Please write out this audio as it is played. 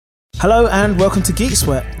Hello and welcome to Geek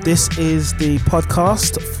Sweat. This is the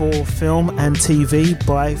podcast for film and TV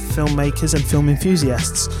by filmmakers and film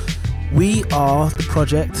enthusiasts. We are the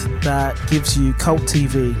project that gives you cult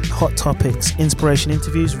TV, hot topics, inspiration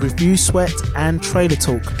interviews, review sweat and trailer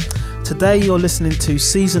talk. Today you're listening to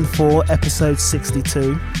Season 4, Episode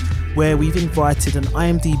 62, where we've invited an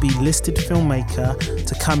IMDb listed filmmaker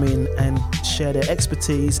to come in and share their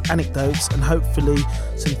expertise, anecdotes, and hopefully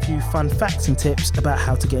some few fun facts and tips about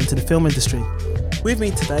how to get into the film industry. With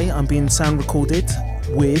me today, I'm being sound recorded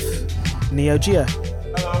with Neo Geo.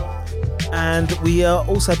 Hello. And we are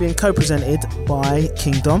also being co-presented by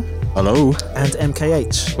Kingdom. Hello. And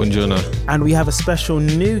MKH. Buongiorno. And we have a special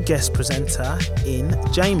new guest presenter in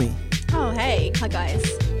Jamie. Oh, hey. Hi,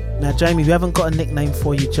 guys. Now, Jamie, we haven't got a nickname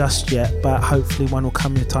for you just yet, but hopefully one will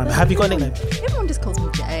come in time. Have you got a nickname? Everyone just calls me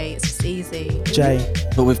Jay. It's just easy. Jay.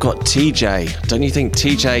 But we've got TJ. Don't you think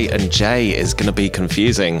TJ and Jay is going to be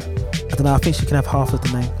confusing? I don't know. I think she can have half of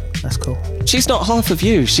the name. That's cool. She's not half of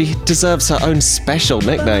you. She deserves her own special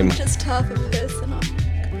nickname. I'm just half a person.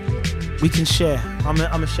 We can share. I'm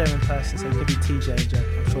a sharing person, so it could be TJ and Jay.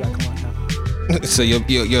 I'm sure that can work out. So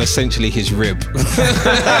you're essentially his rib. Oh,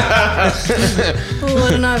 I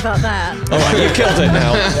don't know about that. All right, you killed it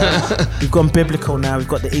now. Yeah. We've gone biblical now. We've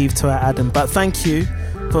got the Eve to our Adam. But thank you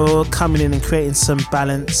for coming in and creating some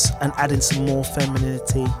balance and adding some more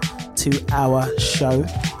femininity to our show,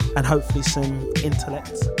 and hopefully some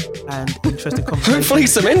intellect and interesting conversation. Hopefully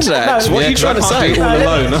some internet. What are you trying to say? All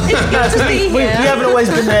alone. We haven't always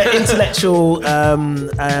been an intellectual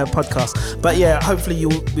podcast, but yeah, hopefully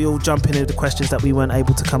we'll jump into the questions that we weren't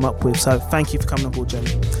able to come up with. So thank you for coming on board,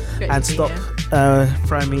 Jamie. And stop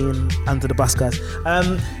throwing me in under the bus, guys.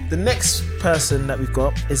 The next person that we've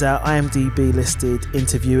got is our IMDb listed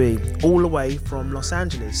interviewee, all the way from Los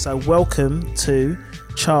Angeles. So welcome to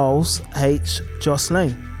Charles H.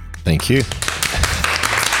 Jocelyn. Thank you.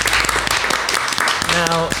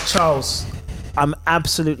 Now, Charles, I'm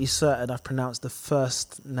absolutely certain I've pronounced the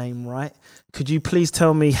first name right. Could you please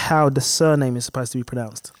tell me how the surname is supposed to be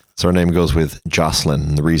pronounced? Surname goes with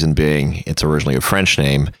Jocelyn. The reason being, it's originally a French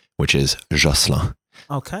name, which is Jocelyn.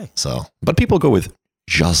 Okay. So, but people go with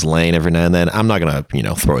Jocelyn every now and then. I'm not gonna,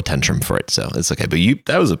 throw a tantrum for it, so it's okay. But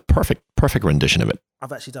that was a perfect rendition of it.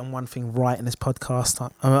 I've actually done one thing right in this podcast.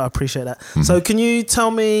 I appreciate that. Mm-hmm. So, can you tell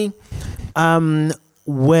me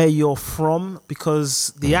where you're from,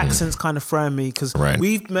 because the accent's kind of throwing me, because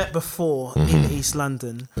we've met before in East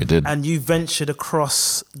London. We did. And you ventured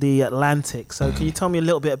across the Atlantic. So can you tell me a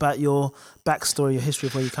little bit about your backstory, your history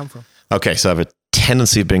of where you come from? Okay, so I have a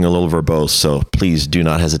tendency of being a little verbose, so please do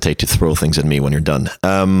not hesitate to throw things at me when you're done.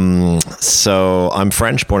 So I'm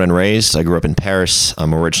French, born and raised. I grew up in Paris.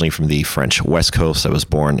 I'm originally from the French West Coast. I was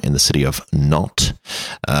born in the city of Nantes.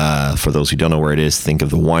 For those who don't know where it is, think of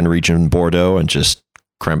the wine region, Bordeaux, and just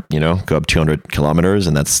go up 200 kilometers,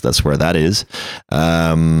 and that's where that is.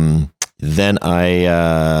 Then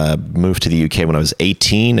I moved to the UK when I was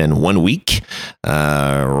 18 and 1 week,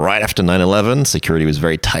 right after 9/11. Security was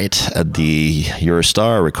very tight at the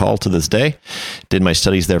Eurostar, I recall to this day. Did my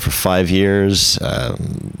studies there for 5 years. I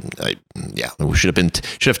should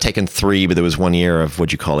have taken 3, but there was 1 year of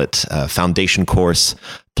foundation course.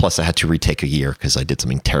 Plus, I had to retake a year because I did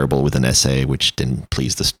something terrible with an essay, which didn't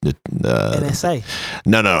please an essay?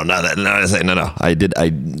 No, not an essay. No.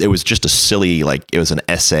 It was just a silly, it was an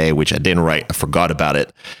essay which I didn't write. I forgot about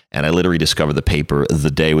it, and I literally discovered the paper the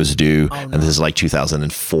day it was due. Oh, no. And this is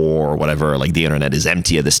 2004 or whatever. The internet is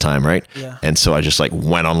empty at this time, right? Yeah. And so I just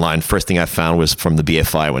went online. First thing I found was from the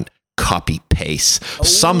BFI. I went, copy paste. Oh.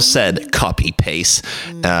 Some said copy paste,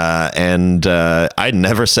 and I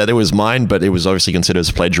never said it was mine, but it was obviously considered as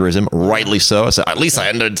plagiarism, rightly so. So at least I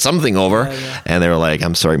ended something over. Yeah. And they were like,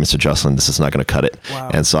 "I'm sorry, Mr. Jocelyn, this is not going to cut it." Wow.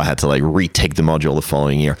 And so I had to retake the module the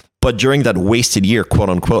following year. But during that wasted year, quote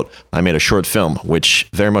unquote, I made a short film, which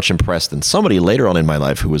very much impressed somebody later on in my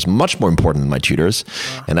life who was much more important than my tutors.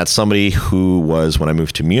 Wow. And that's somebody who was, when I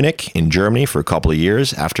moved to Munich in Germany for a couple of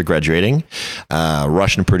years after graduating, a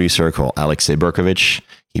Russian producer called Alexei Berkovich.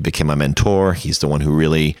 He became my mentor. He's the one who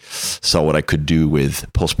really saw what I could do with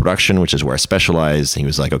post-production, which is where I specialize. He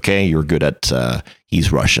was like, okay, you're good at,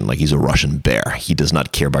 he's Russian, he's a Russian bear. He does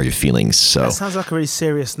not care about your feelings. So that sounds like a really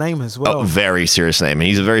serious name as well. Oh, very serious name. And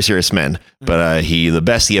he's a very serious man. Mm-hmm. But the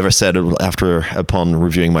best he ever said upon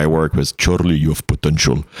reviewing my work was, "Charlie, you have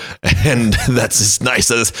potential." And that's as nice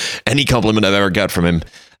as any compliment I've ever got from him.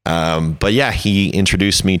 But yeah, he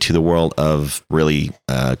introduced me to the world of really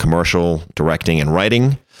commercial directing and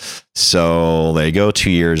writing. So there you go, 2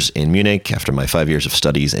 years in Munich after my 5 years of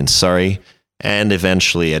studies in Surrey. And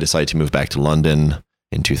eventually I decided to move back to London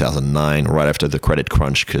in 2009, right after the credit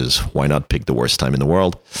crunch, because why not pick the worst time in the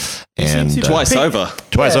world? And Twice over.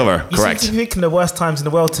 Twice over, You correct. seem to be picking the worst times in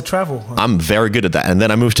the world to travel. I'm very good at that. And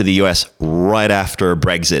then I moved to the US right after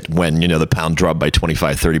Brexit when, the pound dropped by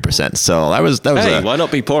 25-30%. So that was Hey, why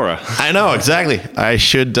not be poorer? I know, exactly. I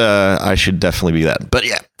should definitely be that. But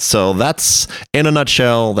yeah, so that's in a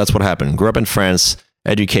nutshell, that's what happened. Grew up in France,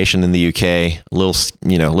 education in the UK, a little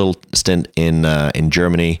stint in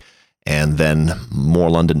Germany, and then more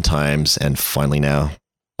London times, and finally now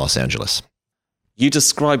Los Angeles. You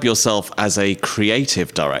describe yourself as a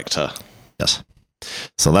creative director. Yes.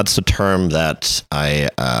 So that's the term that I,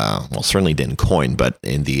 certainly didn't coin, but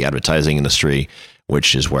in the advertising industry,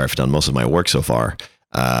 which is where I've done most of my work so far,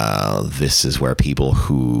 this is where people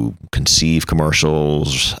who conceive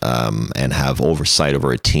commercials and have oversight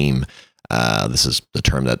over a team, this is the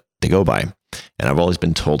term that they go by. And I've always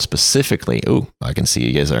been told specifically, I can see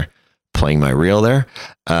you guys are playing my reel there.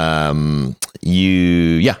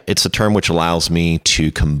 It's a term which allows me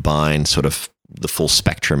to combine sort of the full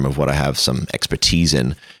spectrum of what I have some expertise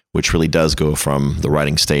in, which really does go from the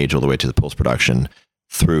writing stage all the way to the post-production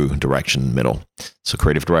through direction middle. So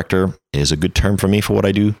creative director is a good term for me for what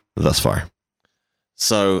I do thus far.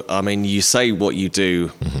 So, I mean, you say what you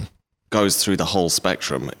do goes through the whole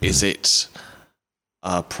spectrum. Is it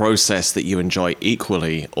a process that you enjoy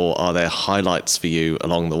equally, or are there highlights for you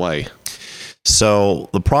along the way? So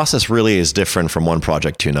the process really is different from one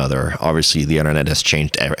project to another. Obviously, the internet has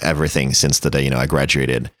changed everything since the day, I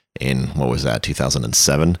graduated in,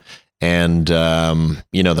 2007. And,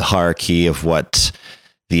 the hierarchy of what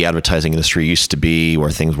the advertising industry used to be,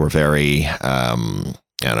 where things were very,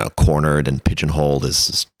 cornered and pigeonholed,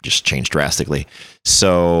 is just changed drastically.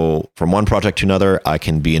 So from one project to another, I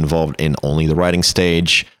can be involved in only the writing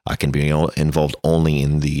stage. I can be involved only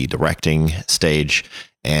in the directing stage,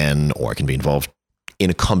 or I can be involved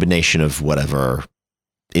in a combination of whatever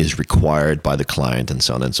is required by the client, and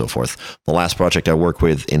so on and so forth. The last project I worked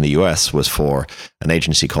with in the US was for an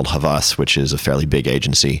agency called Havas, which is a fairly big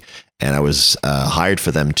agency. And I was hired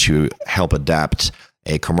for them to help adapt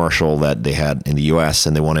a commercial that they had in the US,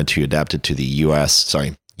 and they wanted to adapt it to the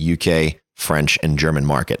UK, French, and German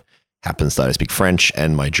market. Happens that I speak French,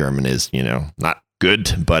 and my German is, not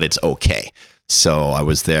good, but it's okay. So I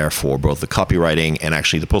was there for both the copywriting and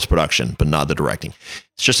actually the post-production, but not the directing.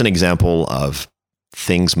 It's just an example of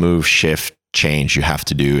things move, shift, change, you have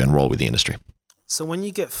to do and roll with the industry. So when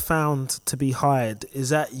you get found to be hired, is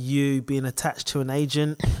that you being attached to an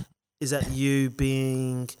agent? Is that you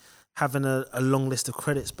having a long list of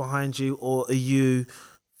credits behind you, or are you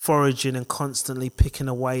foraging and constantly picking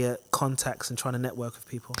away at contacts and trying to network with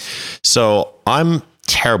people? So I'm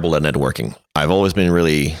terrible at networking. I've always been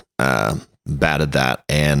really bad at that,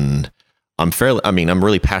 and I'm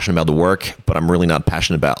really passionate about the work, but I'm really not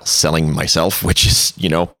passionate about selling myself, which is,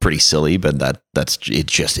 pretty silly, but that's it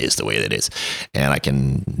just is the way it is. And I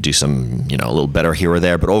can do some, a little better here or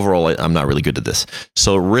there, but overall I'm not really good at this.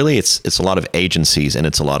 So really it's a lot of agencies, and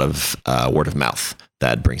it's a lot of word of mouth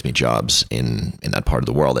that brings me jobs in that part of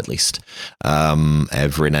the world, at least.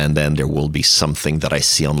 Every now and then there will be something that I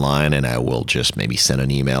see online, and I will just maybe send an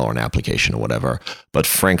email or an application or whatever. But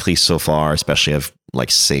frankly, so far, especially I've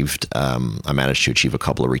I managed to achieve a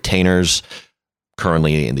couple of retainers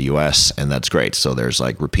currently in the US, and that's great. So there's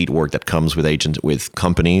repeat work that comes with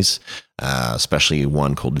companies, especially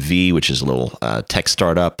one called V, which is a little tech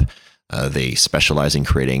startup. They specialize in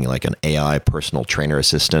creating an AI personal trainer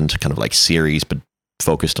assistant, kind of like Siri, but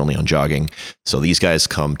focused only on jogging. So these guys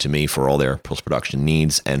come to me for all their post-production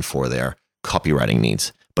needs and for their copywriting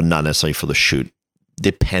needs, but not necessarily for the shoot,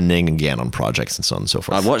 depending again on projects and so on and so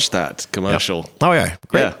forth. I watched that commercial. Yeah. Oh yeah,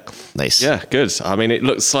 great. Yeah. Nice. Yeah, good. I mean, it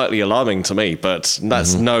looks slightly alarming to me, but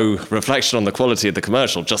that's no reflection on the quality of the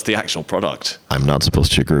commercial, just the actual product. I'm not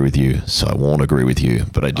supposed to agree with you, so I won't agree with you,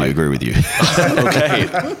 but I do agree with you. Okay.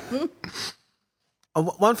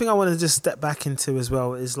 One thing I want to just step back into as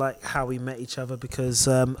well is how we met each other, because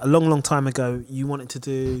a long time ago you wanted to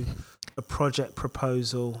do a project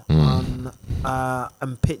proposal on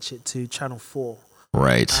and pitch it to Channel 4.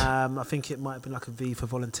 Right. I think it might have been a V for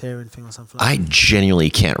volunteering thing or something. I genuinely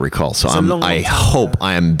can't recall, so I hope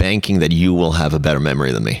I am banking that you will have a better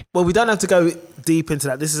memory than me. Well, we don't have to go deep into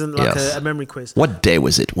that. This isn't a memory quiz. What day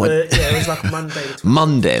was it? It was Monday.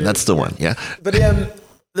 Monday, that's the one, yeah. But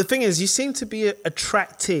the thing is, you seem to be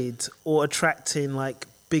attracted or attracting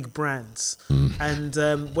big brands. And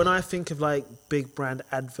when I think of big brand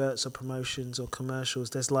adverts or promotions or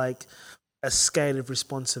commercials, there's a scale of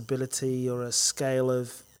responsibility or a scale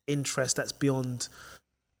of interest that's beyond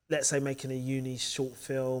let's say making a uni short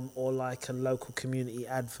film or like a local community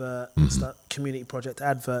advert, community project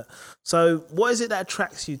advert. So what is it that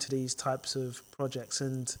attracts you to these types of projects,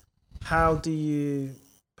 and how do you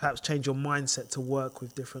perhaps change your mindset to work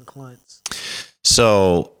with different clients?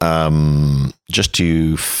 So just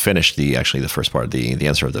to finish the first part of the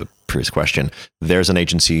answer of the previous question, there's an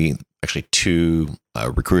agency, actually two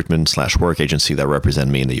recruitment / work agency that represent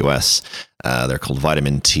me in the US. They're called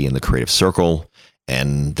Vitamin T and the Creative Circle.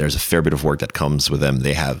 And there's a fair bit of work that comes with them.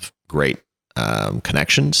 They have great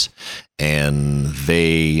connections, and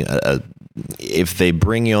they, if they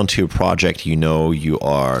bring you onto a project, you know you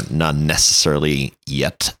are not necessarily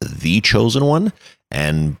yet the chosen one.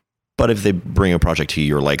 But if they bring a project to you,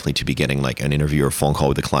 you're likely to be getting like an interview or a phone call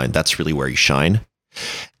with the client. That's really where you shine.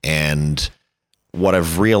 And what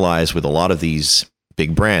I've realized with a lot of these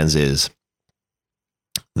big brands is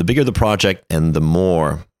the bigger the project and the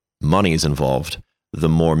more money is involved, the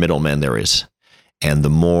more middlemen there is, and the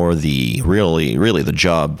more the really the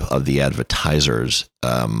job of the advertisers,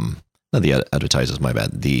 not the advertisers, my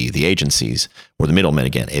bad, the agencies or the middlemen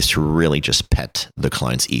again, is to really just pet the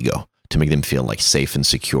client's ego, to make them feel like safe and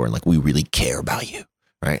secure and like we really care about you,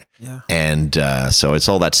 right? Yeah. And so it's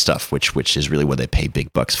all that stuff, which is really what they pay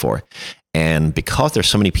big bucks for. And because there's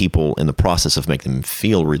so many people in the process of making them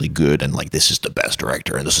feel really good and like this is the best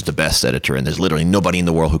director and this is the best editor and there's literally nobody in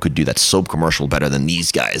the world who could do that soap commercial better than these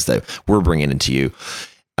guys that we're bringing into you,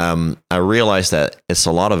 I realized that it's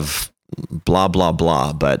a lot of blah, blah,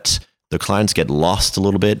 blah, but the clients get lost a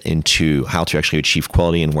little bit into how to actually achieve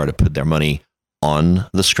quality and where to put their money on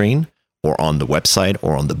the screen or on the website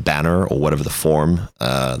or on the banner or whatever the form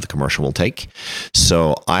the commercial will take.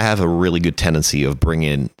 So I have a really good tendency of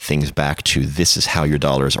bringing things back to this is how your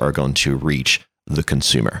dollars are going to reach the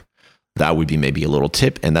consumer. That would be maybe a little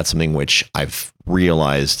tip. And that's something which I've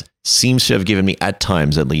realized seems to have given me, at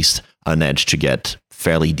times at least, an edge to get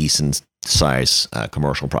fairly decent size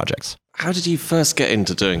commercial projects. How did you first get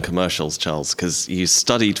into doing commercials, Charles? Because you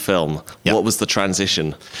studied film. Yep. What was the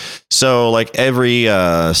transition? So like every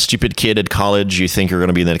stupid kid at college, you think you're going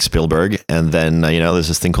to be the next Spielberg. And then, there's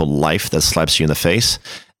this thing called life that slaps you in the face.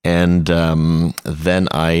 And then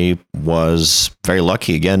I was very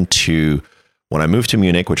lucky again when I moved to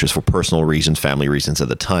Munich, which was for personal reasons, family reasons at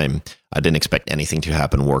the time, I didn't expect anything to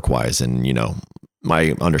happen work-wise. And,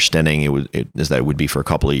 my understanding is that it would be for a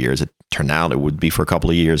couple of years. It turned out it would be for a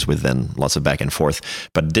couple of years with then lots of back and forth,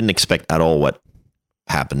 but didn't expect at all what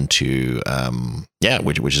happened to,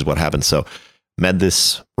 which is what happened. So met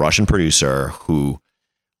this Russian producer who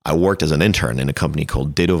I worked as an intern in a company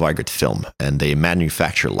called Dedo Weigert Film, and they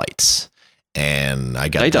manufacture lights. And I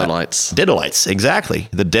got Dedo lights, exactly.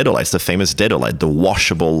 The Dedo lights, the famous Dedo light, the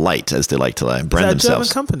washable light, as they like to brand themselves.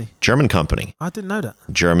 German company? German company. I didn't know that.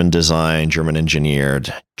 German design, German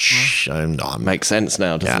engineered. Makes sense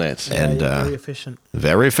now, doesn't it? Yeah, And very efficient.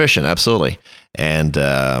 Very efficient, absolutely. And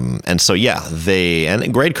so a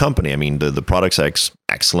great company. I mean, the product's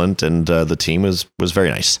excellent, and the team was very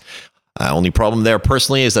nice. Only problem there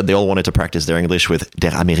personally is that they all wanted to practice their English with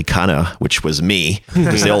Der Amerikaner, which was me,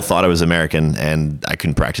 because they all thought I was American and I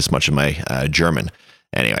couldn't practice much of my German.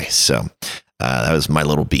 Anyway, so that was my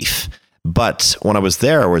little beef. But when I was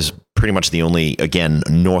there, I was pretty much the only, again,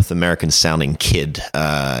 North American sounding kid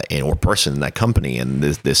or person in that company. And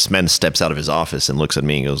this man steps out of his office and looks at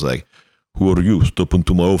me and goes like, "Who are you? Step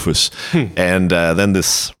into my office." And then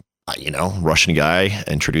this Russian guy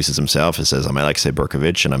introduces himself and says, "I'm Alexei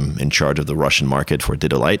Berkovich, and I'm in charge of the Russian market for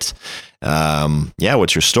Dedo Lights.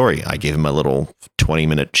 What's your story?" I gave him a little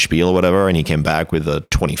 20-minute spiel or whatever, and he came back with a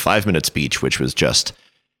 25-minute speech, which was just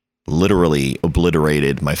literally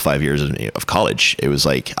obliterated my 5 years of college. It was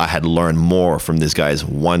like I had learned more from this guy's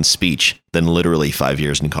one speech than literally 5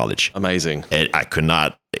 years in college. Amazing. I could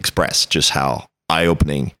not express just how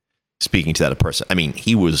eye-opening speaking to that person. I mean,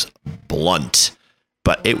 he was blunt,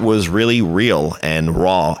 but it was really real and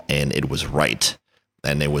raw, and it was right.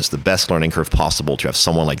 And it was the best learning curve possible to have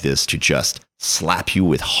someone like this to just slap you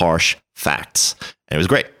with harsh facts. And it was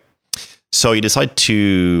great. So you decide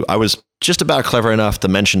I was just about clever enough to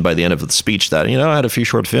mention by the end of the speech that, I had a few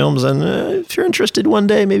short films, and if you're interested one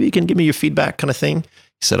day, maybe you can give me your feedback kind of thing.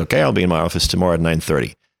 He said, "Okay, I'll be in my office tomorrow at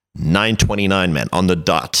 9:30. 9:29, man, on the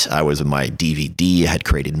dot. I was with my DVD, I had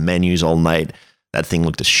created menus all night. That thing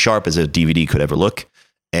looked as sharp as a DVD could ever look.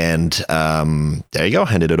 And there you go.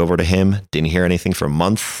 Handed it over to him. Didn't hear anything for a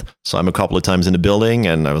month. Saw him a couple of times in the building,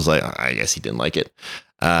 and I was like, I guess he didn't like it.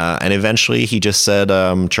 And eventually he just said,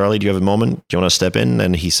 "Charlie, do you have a moment? Do you want to step in?"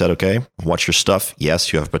 And he said, "Okay, watch your stuff.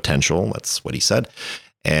 Yes, you have potential." That's what he said.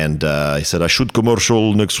 And he said, "I shoot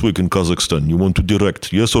commercial next week in Kazakhstan. You want to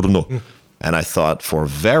direct? Yes or no?" And I thought for a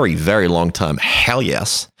very, very long time, hell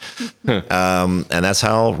yes. And that's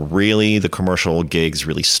how really the commercial gigs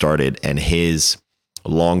really started. And his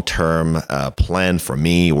long-term plan for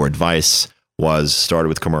me or advice was started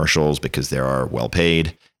with commercials because they are well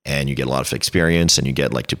paid and you get a lot of experience and you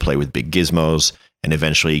get like to play with big gizmos. And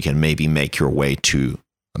eventually you can maybe make your way to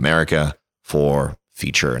America for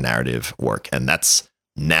feature narrative work. And that's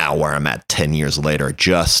now where I'm at 10 years later,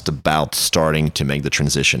 just about starting to make the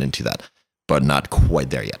transition into that, but not quite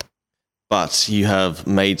there yet. But you have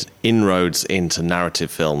made inroads into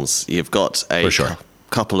narrative films. You've got a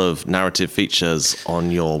couple of narrative features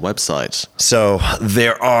on your website. So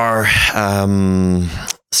there are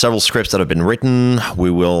several scripts that have been written.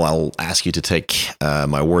 I'll ask you to take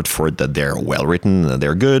my word for it that they're well written, that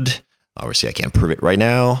they're good. Obviously, I can't prove it right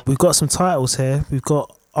now. We've got some titles here. We've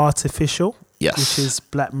got Artificial, yes, which is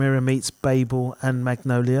Black Mirror meets Babel and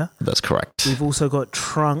Magnolia. That's correct. We've also got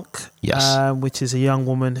Trunk, yes, which is a young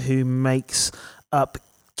woman who wakes up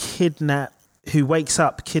kidnapped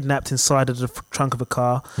inside of the trunk of a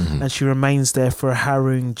car, and she remains there for a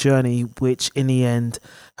harrowing journey, which in the end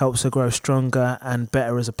helps her grow stronger and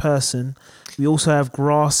better as a person. We also have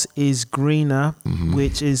Grass is Greener,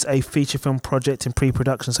 which is a feature film project in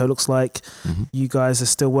pre-production. So it looks like you guys are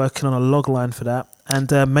still working on a log line for that.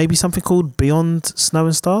 And maybe something called Beyond Snow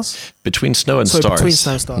and Stars? Between Snow and Stars. Between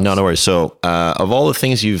Snow and Stars. No worries. So of all the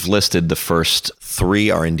things you've listed, the first 3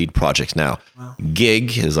 are indeed projects. Now,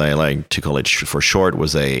 Gig, as I like to call it for short,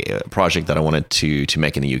 was a project that I wanted to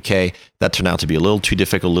make in the UK. That turned out to be a little too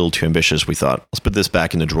difficult, a little too ambitious. We thought, let's put this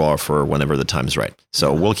back in the drawer for whenever the time's right.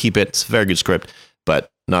 So we'll keep it. It's a very good script,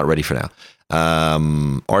 but not ready for now.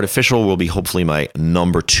 Artificial will be hopefully my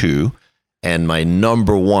number 2. And my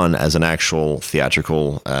number 1 as an actual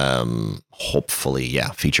theatrical, hopefully,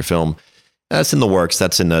 feature film, that's in the works,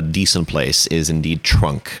 that's in a decent place, is indeed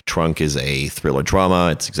Trunk. Trunk is a thriller drama.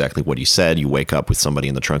 It's exactly what you said. You wake up with somebody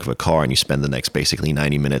in the trunk of a car and you spend the next basically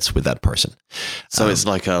 90 minutes with that person. So it's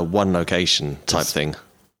like a one location type thing.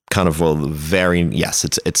 Kind of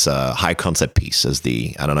it's a high concept piece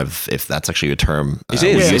I don't know if that's actually a term. It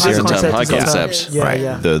is. It is a term, high concept. Right.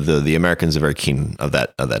 The Americans are very keen of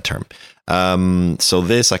that term. So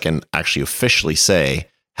this I can actually officially say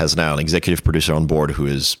has now an executive producer on board who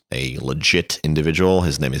is a legit individual.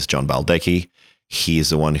 His name is John Baldecchi. He is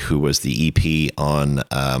the one who was the EP on,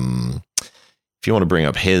 if you want to bring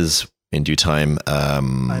up his in due time,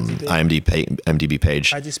 IMDb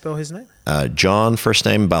page. How do you spell his name? John, first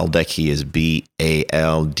name, Baldecchi is BALDECCHI,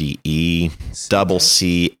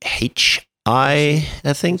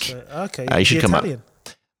 I think. Okay. You should come up.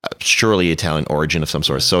 Surely Italian origin of some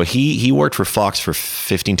sort. So he worked for Fox for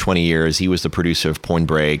 15, 20 years. He was the producer of Point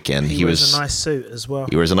Break, and he was a nice suit as well.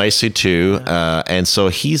 He wears a nice suit too. And so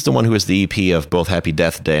he's the one who was the EP of both Happy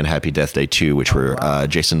Death Day and Happy Death Day 2, which were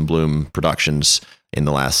Jason Blum productions in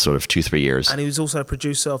the last sort of 2-3 years. And he was also a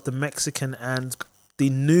producer of the Mexican and the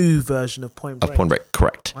new version of Point Break. Of Point Break,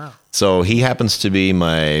 correct. Wow. So he happens to be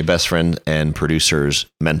my best friend and producer's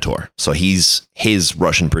mentor. So he's his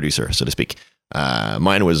Russian producer, so to speak.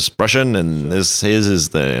 Mine was Russian, and his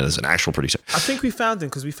is an actual producer. I think we found him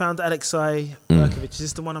because we found Alexei Berkovich. Is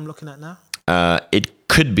this the one I'm looking at now? It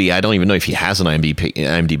could be. I don't even know if he has an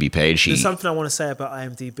IMDb page. There's something I want to say about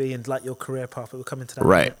IMDb and like your career path, but we'll come into that.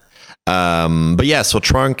 Right. But yeah, so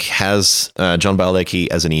Trunk has John Baldecchi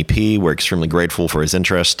as an EP. We're extremely grateful for his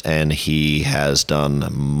interest, and he has done a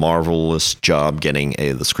marvelous job getting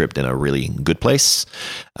the script in a really good place.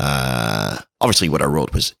 Obviously, what I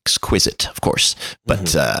wrote was exquisite, of course,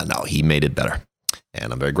 but no, he made it better,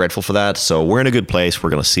 and I'm very grateful for that. So we're in a good place. We're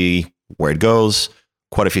going to see where it goes.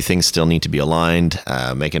 Quite a few things still need to be aligned.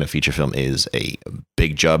 Making a feature film is a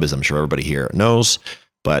big job, as I'm sure everybody here knows,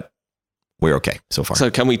 but we're okay so far.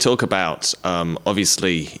 So can we talk about,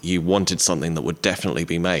 obviously you wanted something that would definitely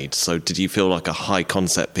be made. So did you feel like a high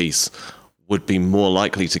concept piece would be more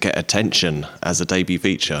likely to get attention as a debut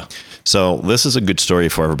feature? So this is a good story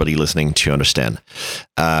for everybody listening to understand.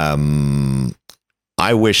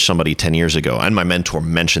 I wish somebody 10 years ago, and my mentor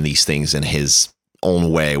mentioned these things in his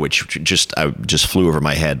own way, which just flew over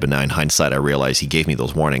my head. But now in hindsight, I realize he gave me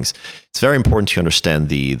those warnings. It's very important to understand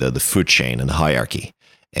the food chain and the hierarchy.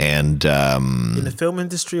 And in the film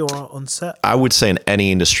industry or on set? I would say in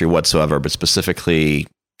any industry whatsoever, but specifically,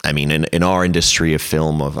 I mean, in our industry of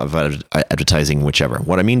film, of advertising, whichever.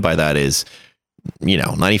 What I mean by that is,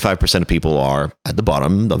 95% of people are at the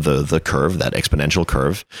bottom of the curve, that exponential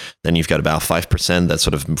curve. Then you've got about 5%, that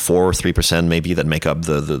sort of 4 or 3% maybe that make up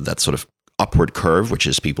that sort of upward curve, which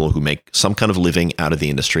is people who make some kind of living out of the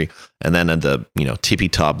industry. And then at the tippy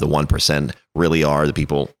top, the 1% really are the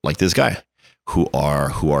people like this guy, who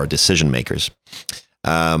are decision makers.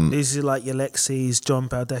 These are like your Lexis, John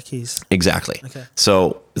Baldeckis. Exactly. Okay.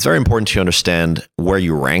 So it's very important to understand where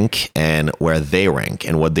you rank and where they rank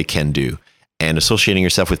and what they can do. And associating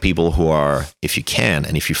yourself with people who are, if you can,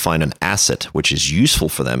 and if you find an asset which is useful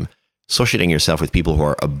for them, associating yourself with people who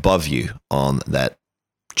are above you on that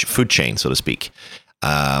food chain, so to speak.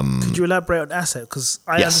 Could you elaborate on asset? Because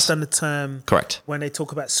I Yes. understand the term Correct. when they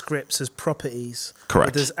talk about scripts as properties.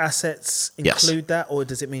 Correct. Does assets Yes. include that, or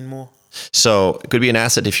does it mean more? So it could be an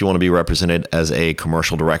asset if you want to be represented as a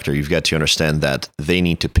commercial director. You've got to understand that they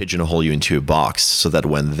need to pigeonhole you into a box so that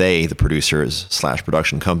when they, the producers /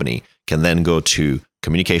 production company, can then go to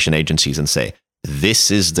communication agencies and say,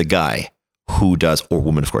 this is the guy who does, or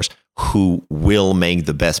woman, of course, who will make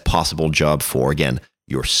the best possible job for, again,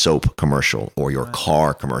 your soap commercial or your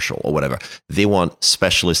car commercial or whatever. They want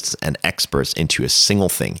specialists and experts into a single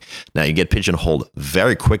thing. Now you get pigeonholed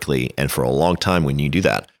very quickly and for a long time when you do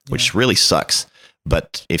that, which really sucks.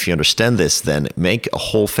 But if you understand this, then make a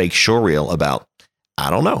whole fake show reel about, I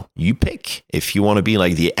don't know, you pick. If you want to be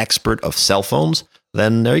like the expert of cell phones,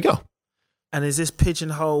 then there you go. And is this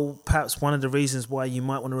pigeonhole perhaps one of the reasons why you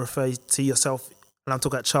might want to refer to yourself, and I'm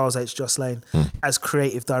talking about Charles H. Joslane, as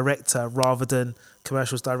creative director rather than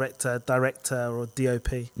commercials director, or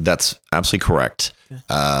DOP? That's absolutely correct.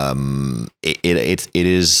 It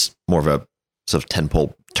is more of a sort of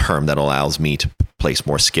tentpole term that allows me to place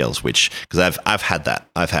more skills, which, because I've had that.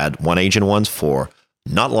 I've had one agent once for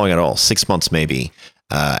not long at all, 6 months maybe,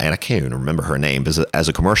 and I can't even remember her name, but as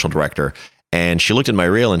a commercial director, and she looked at my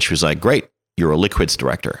reel and she was like, great, you're a liquids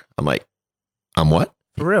director. I'm like, I'm what?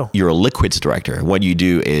 For real? You're a liquids director. What you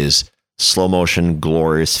do is slow motion,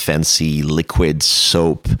 glorious, fancy liquids,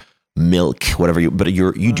 soap, milk, whatever you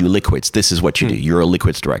do liquids. This is what you do. You're a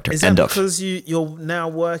liquids director. Is that because you're now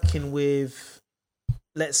working with,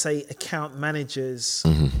 let's say, account managers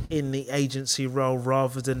in the agency role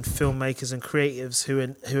rather than filmmakers and creatives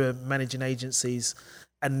who are managing agencies,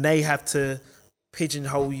 and they have to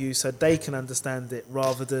pigeonhole you so they can understand it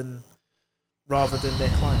rather than their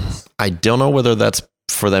clients? I don't know whether that's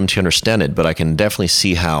for them to understand it, but I can definitely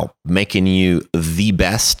see how making you the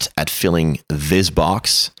best at filling this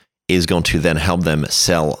box is going to then help them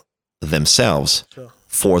sell themselves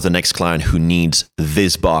for the next client who needs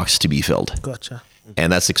this box to be filled. Gotcha.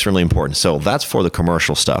 And that's extremely important. So that's for the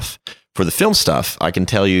commercial stuff. For the film stuff, I can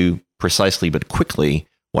tell you precisely but quickly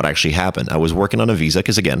what actually happened. I was working on a visa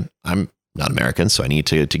because, again, I'm not American, so I need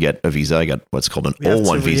to get a visa. I got what's called an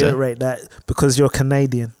O1 visa. Reiterate that because you're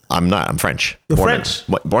Canadian. I'm not. I'm French. You're French?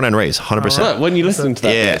 Born and raised, 100%. Look, when you listen to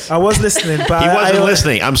that, Yeah. I was listening, but He wasn't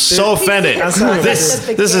listening. I'm so offended. This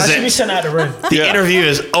is I should be it. sent out of the room. The interview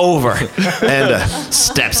is over. And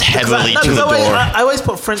steps heavily to the door. I always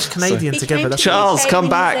put French Canadian together. That's Charles, come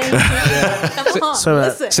back. Come on, So,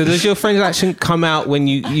 listen. So does your French accent come out when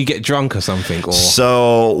you get drunk or something? Or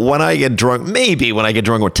So when I get drunk, maybe when I get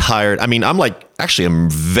drunk or tired, I mean, I'm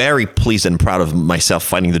very pleased and proud of myself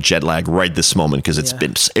fighting the jet lag right this moment because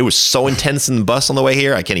it was so intense in the bus on the way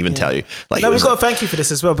here. I can't even tell you. Like, No, it we've was got to thank you for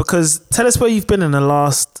this as well, because tell us where you've been in the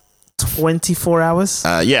last 24 hours.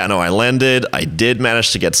 I landed. I did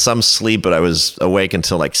manage to get some sleep, but I was awake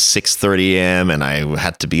until like 6:30 a.m. and I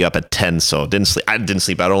had to be up at 10, so didn't sleep. I didn't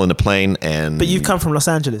sleep at all in the plane. And But you've come from Los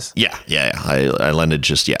Angeles. Yeah. I landed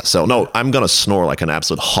So no, I'm gonna snore like an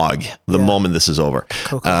absolute hog the moment this is over.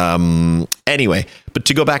 Cool. Anyway, but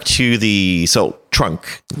to go back to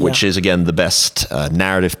Trunk, which is again the best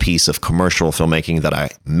narrative piece of commercial filmmaking that I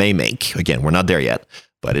may make. Again, we're not there yet,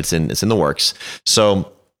 but it's in the works.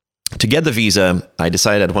 So to get the visa, I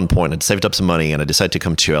decided at one point I'd saved up some money and I decided to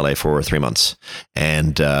come to LA for 3 months.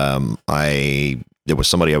 And there was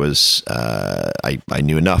somebody I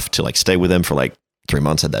knew enough to like stay with them for like 3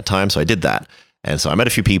 months at that time. So I did that. And so I met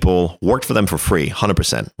a few people, worked for them for free,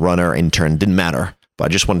 100%, runner, intern, didn't matter. But I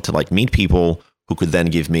just wanted to like meet people who could then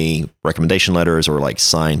give me recommendation letters or like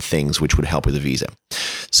sign things which would help with the visa.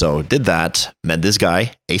 So did that, met this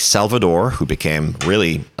guy, Ace Salvador, who became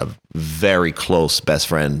really a very close best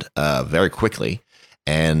friend very quickly,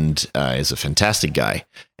 and is a fantastic guy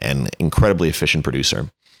and incredibly efficient producer.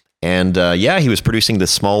 And he was producing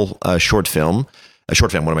this small feature film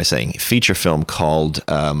called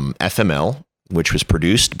FML, which was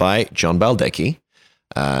produced by John Baldecchi.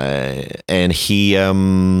 And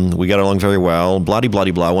we got along very well, blah, blah,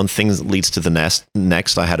 blah, blah. One thing leads to the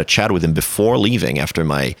next. I had a chat with him before leaving after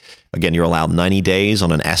you're allowed 90 days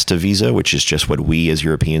on an ESTA visa, which is just what we as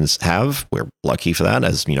Europeans have. We're lucky for that,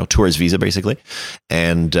 as, tourist visa, basically.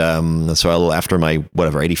 And so after my,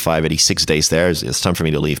 85, 86 days there, it's time for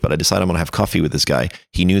me to leave. But I decided I'm going to have coffee with this guy.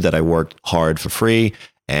 He knew that I worked hard for free.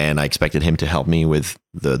 and I expected him to help me with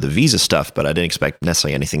the visa stuff, but I didn't expect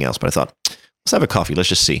necessarily anything else. But I thought, let's have a coffee. Let's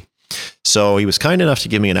just see. So he was kind enough to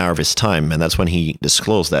give me an hour of his time, and that's when he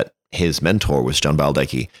disclosed that his mentor was John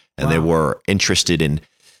Baldecchi, and they were interested in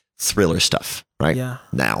thriller stuff, right? Yeah.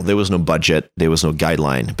 Now, there was no budget, there was no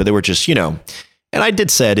guideline, but they were just, and I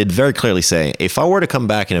did very clearly say, if I were to come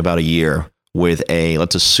back in about a year with a,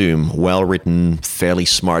 let's assume, well-written, fairly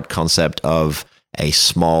smart concept of a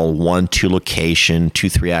small 1-2 location,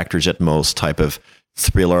 2-3 actors at most type of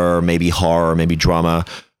thriller, maybe horror, maybe drama,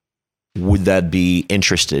 would that be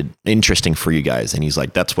interesting for you guys? And he's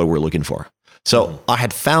like, that's what we're looking for. So I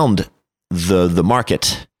had found the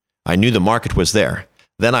market. I knew the market was there.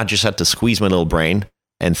 Then I just had to squeeze my little brain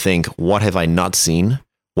and think, what have I not seen?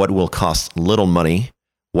 What will cost little money?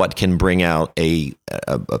 What can bring out a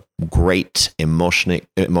great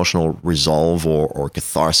emotional resolve or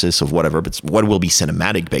catharsis of whatever, but what will be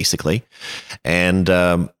cinematic, basically. And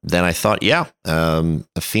then I thought,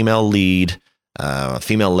 a female lead,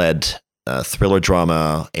 female-led thriller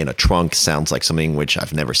drama in a trunk sounds like something which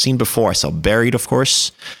I've never seen before. I saw Buried, of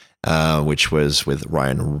course, which was with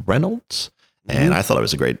Ryan Reynolds. And I thought it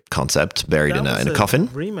was a great concept, buried in a coffin.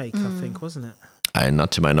 Remake, I think, wasn't it?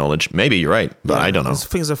 Not to my knowledge. Maybe you're right, but I don't know.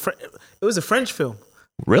 It was a French film.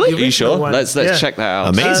 Really? Are you sure? one. Let's check that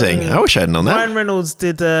out. Amazing. I wish I had known that. Ryan Reynolds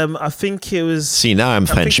did. I think it was. See, now I'm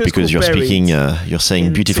French because you're Buried speaking. You're saying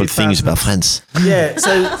in beautiful things about 2000s. France. Yeah.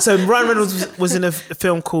 So Ryan Reynolds was in a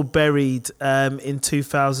film called Buried in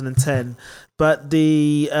 2010, but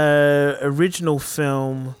the original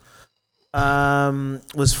film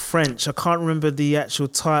was French. I can't remember the actual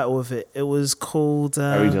title of it. It was called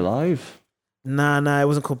Buried Alive? No, it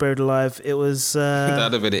wasn't called Buried Alive. It was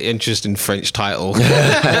That'd have been an interesting French title.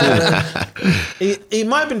 it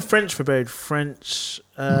might have been French for Buried. French.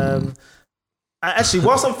 Actually,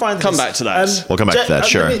 whilst I'm finding Come back to that. We'll come back to that,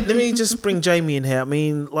 sure. Let me just bring Jamie in here. I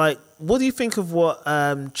mean, like, what do you think of what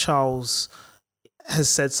Charles has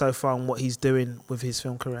said so far and what he's doing with his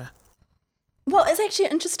film career? Well, it's actually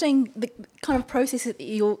interesting, the kind of process that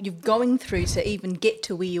you're going through to even get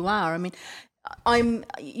to where you are. I mean, I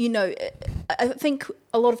think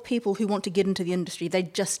a lot of people who want to get into the industry, they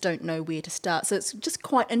just don't know where to start. So it's just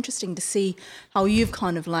quite interesting to see how you've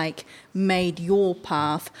kind of like made your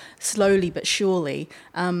path slowly but surely.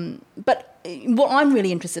 But what I'm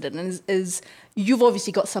really interested in is you've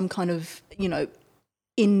obviously got some kind of,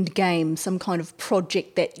 end game, some kind of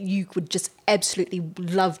project that you would just absolutely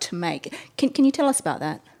love to make. Can you tell us about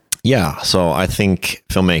that? Yeah. So I think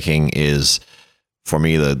filmmaking is, for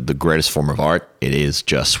me, the greatest form of art. It is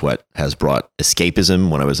just what has brought escapism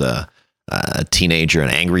when I was a teenager, an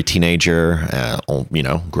angry teenager,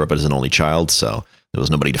 grew up as an only child, so there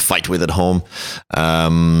was nobody to fight with at home.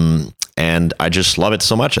 And I just love it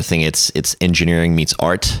so much. I think it's engineering meets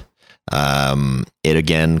art. It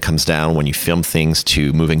again comes down when you film things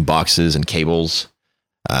to moving boxes and cables,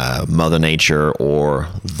 Mother Nature or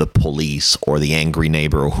the police or the angry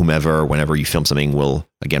neighbor or whomever, whenever you film something, will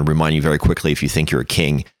again remind you very quickly, if you think you're a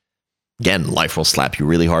king, again, life will slap you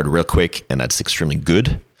really hard real quick, and that's extremely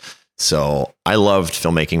good. So I loved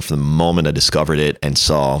filmmaking from the moment I discovered it and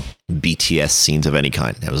saw BTS scenes of any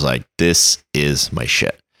kind. I was like, this is my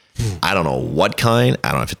shit. I don't know what kind. I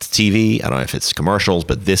don't know if it's TV. I don't know if it's commercials,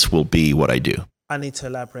 but this will be what I do. I need to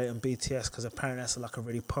elaborate on BTS because apparently that's like a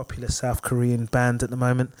really popular South Korean band at the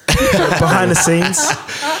moment. So behind the scenes.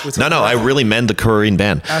 No, I really meant the Korean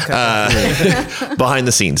band. Okay. Behind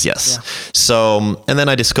the scenes, yes. Yeah. So, and then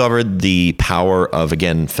I discovered the power of,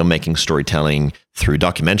 again, filmmaking, storytelling through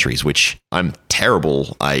documentaries, which I'm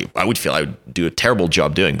terrible. I would feel I would do a terrible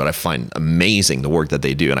job doing, but I find amazing the work that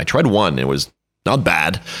they do. And I tried one, it was not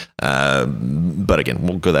bad. But again,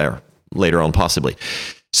 we'll go there later on, possibly.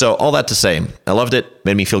 So all that to say, I loved it,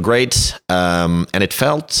 made me feel great. And it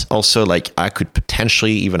felt also like I could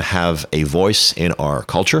potentially even have a voice in our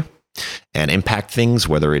culture and impact things,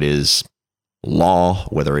 whether it is law,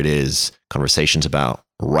 whether it is conversations about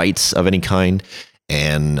rights of any kind.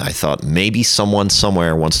 And I thought maybe someone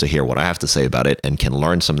somewhere wants to hear what I have to say about it and can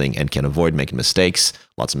learn something and can avoid making mistakes,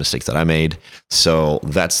 lots of mistakes that I made. So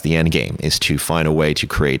that's the end game, is to find a way to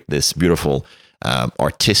create this beautiful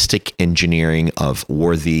artistic engineering of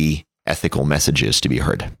worthy ethical messages to be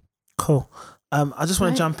heard. Cool. I just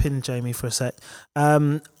want to jump in, Jamie, for a sec.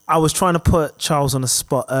 I was trying to put Charles on the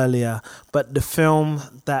spot earlier, but the film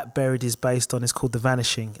that Buried is based on is called The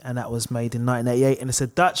Vanishing, and that was made in 1988, and it's a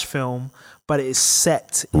Dutch film, but it is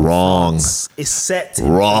set in France. It's set in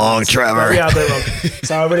Wrong, France. Trevor. Yeah, a bit wrong.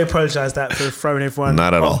 So I really apologise that for throwing everyone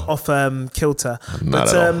Not at all. off kilter. Not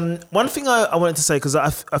at all. One thing I wanted to say, because I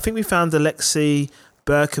think we found Alexei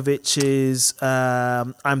Berkovich's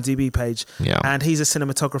IMDb page. Yeah. And he's a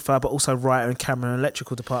cinematographer, but also writer in camera and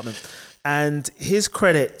electrical department. And his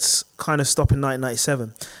credits kind of stop in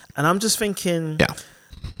 1997. And I'm just thinking,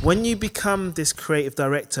 when you become this creative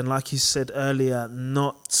director, and like you said earlier,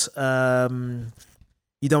 not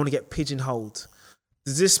you don't want to get pigeonholed.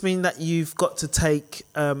 Does this mean that you've got to take,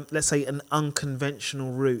 let's say, an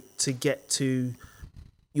unconventional route to get to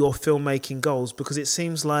your filmmaking goals? Because it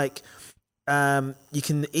seems like you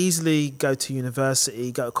can easily go to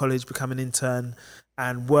university, go to college, become an intern,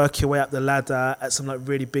 and work your way up the ladder at some like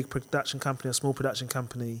really big production company or small production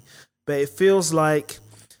company. But it feels like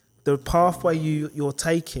the pathway you're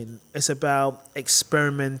taking, it's about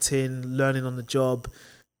experimenting, learning on the job,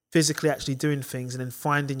 physically actually doing things, and then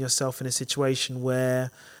finding yourself in a situation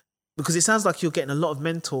where, because it sounds like you're getting a lot of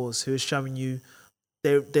mentors who are showing you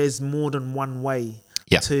there's more than one way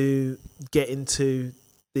to get into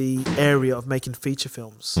the area of making feature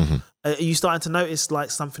films. Are you starting to notice like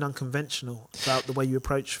something unconventional about the way you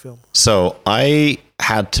approach film? So I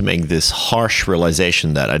had to make this harsh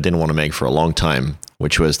realization that I didn't want to make for a long time,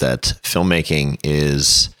 which was that filmmaking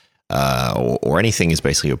is, or anything is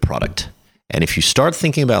basically a product. And if you start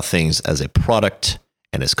thinking about things as a product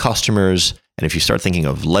and as customers, and if you start thinking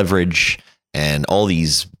of leverage and all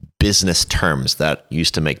these business terms that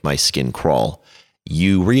used to make my skin crawl,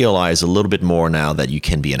 you realize a little bit more now that you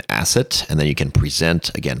can be an asset and that you can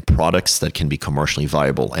present, again, products that can be commercially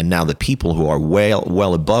viable. And now the people who are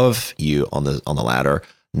well above you on the ladder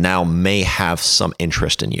now may have some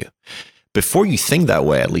interest in you. Before you think that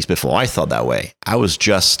way, at least before I thought that way, I was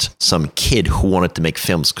just some kid who wanted to make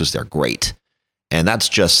films because they're great. And that's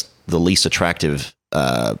just the least attractive,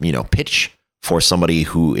 pitch for somebody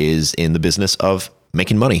who is in the business of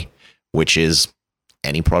making money, which is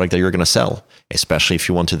any product that you're going to sell, especially if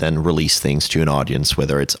you want to then release things to an audience,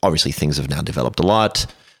 whether it's obviously things have now developed a lot.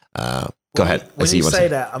 Go ahead. When you say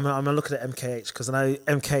that, I'm going to look at MKH because I know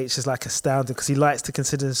MKH is like astounding because he likes to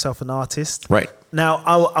consider himself an artist. Right. Now,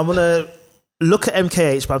 I'm going to look at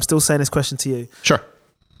MKH, but I'm still saying this question to you. Sure.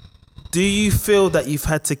 Do you feel that you've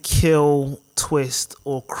had to kill, twist,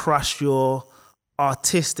 or crush your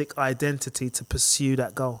artistic identity to pursue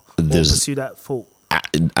that goal or pursue that thought?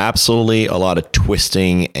 Absolutely a lot of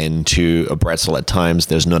twisting into a pretzel at times.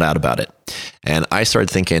 There's no doubt about it. And I started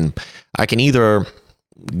thinking I can either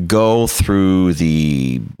go through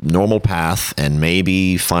the normal path and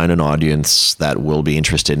maybe find an audience that will be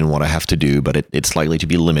interested in what I have to do, but it's likely to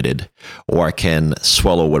be limited. Or I can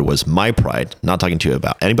swallow what was my pride, not talking to you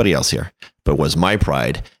about anybody else here, but was my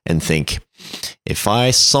pride, and think, if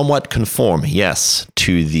I somewhat conform, yes,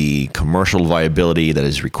 to the commercial viability that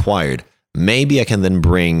is required, maybe I can then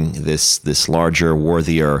bring this larger,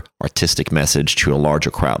 worthier artistic message to a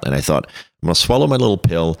larger crowd. And I thought, I'm going to swallow my little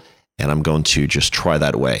pill and I'm going to just try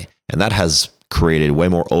that way. And that has created way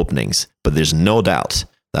more openings. But there's no doubt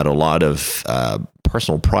that a lot of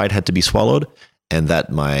personal pride had to be swallowed, and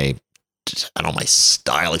that my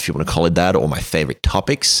style, if you want to call it that, or my favorite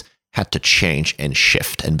topics had to change and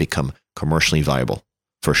shift and become commercially viable,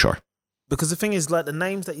 for sure. Because the thing is, like the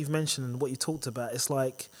names that you've mentioned and what you talked about, it's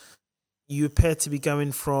like you appear to be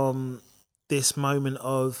going from this moment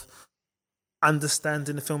of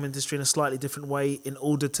understanding the film industry in a slightly different way in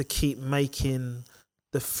order to keep making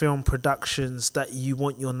the film productions that you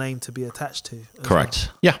want your name to be attached to. Correct.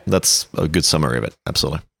 Well. Yeah, that's a good summary of it.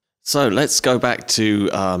 Absolutely. So let's go back to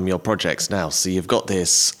your projects now. So you've got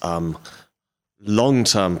this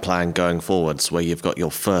long-term plan going forwards where you've got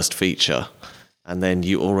your first feature, and then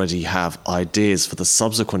you already have ideas for the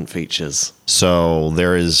subsequent features. So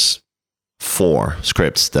there is 4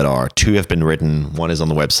 scripts that are 2 have been written. 1 is on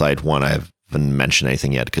the website. 1 I haven't mentioned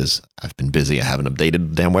anything yet because I've been busy. I haven't updated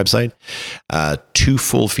the damn website. 2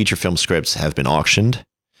 full feature film scripts have been auctioned.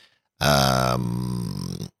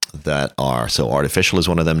 That are, so Artificial is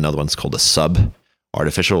one of them. Another one's called The Sub.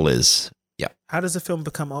 Artificial is, yeah. How does a film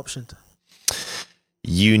become optioned?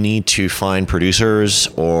 You need to find producers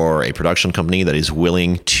or a production company that is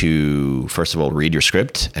willing to, first of all, read your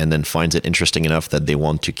script and then finds it interesting enough that they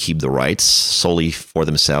want to keep the rights solely for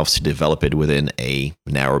themselves to develop it within a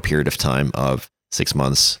narrow period of time of 6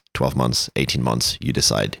 months, 12 months, 18 months, you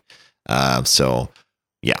decide. So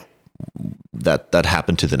yeah, that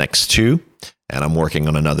happened to the next 2. And I'm working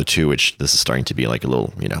on another 2, which this is starting to be like a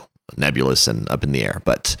little, nebulous and up in the air,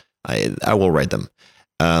 but I will write them.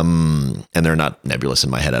 And they're not nebulous in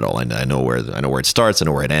my head at all. I know where it starts, I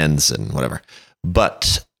know where it ends, and whatever.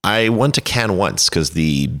 But I went to Cannes once because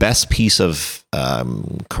the best piece of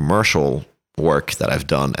commercial work that I've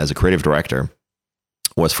done as a creative director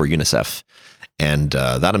was for UNICEF, and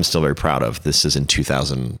that I'm still very proud of. This is in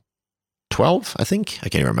 2000. 12, I think. I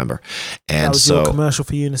can't even remember. That And was so your commercial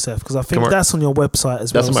for UNICEF, because I think that's on your website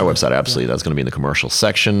as well. that's on my isn't it? website. Absolutely. That's going to be in the commercial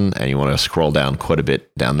section. And you want to scroll down quite a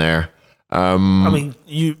bit down there. I mean,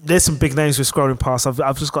 there's some big names we're scrolling past.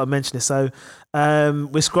 I've just got to mention it. So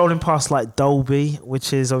we're scrolling past like Dolby,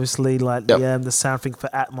 which is obviously like the sound thing for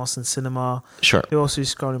Atmos and cinema. Sure. Who else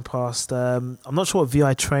is scrolling past? I'm not sure what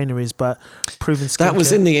VI Trainer is, but Proven Skincare. That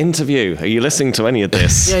was in the interview. Are you listening to any of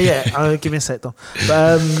this? Yeah. Give me a sec, Dom.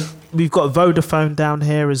 But, we've got Vodafone down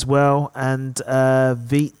here as well, and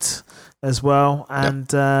Veet as well, and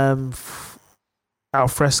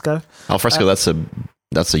Alfresco. Alfresco,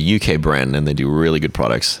 that's a UK brand, and they do really good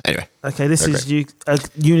products. Anyway. Okay, this is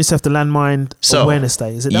UNICEF, the Landmine Awareness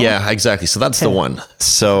Day. Is it that one? Exactly. So that's the one.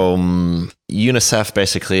 So UNICEF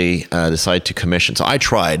basically decided to commission. So I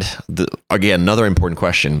tried, again, another important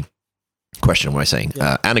question, what am I saying?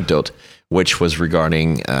 Anecdote, which was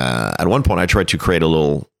regarding, at one point I tried to create a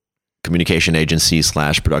little communication agency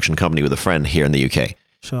 / production company with a friend here in the UK.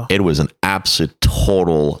 Sure. It was an absolute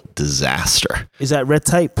total disaster. Is that red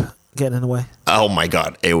tape getting in the way? Oh my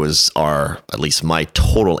God. It was at least my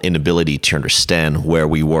total inability to understand where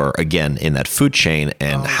we were again in that food chain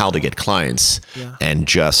and how to get clients. Yeah. And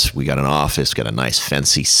we got an office, got a nice,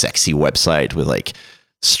 fancy, sexy website with like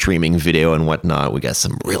streaming video and whatnot. We got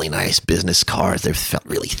some really nice business cards. They felt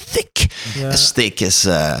really thick, as thick as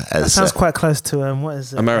that sounds quite close to what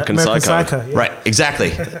is it? American Psycho. Yeah. Right,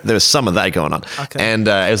 exactly. There was some of that going on. Okay. And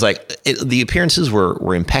it was like, the appearances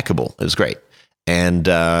were impeccable. It was great. And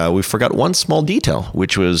we forgot one small detail,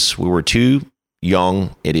 which was we were two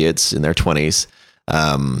young idiots in their 20s,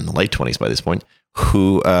 late 20s by this point,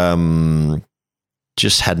 who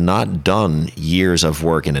just had not done years of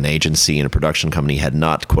work in an agency, in a production company, had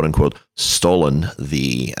not, quote unquote, stolen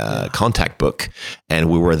the contact book. And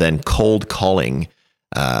we were then cold calling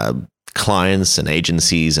clients and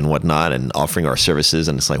agencies and whatnot and offering our services.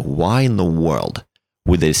 And it's like, why in the world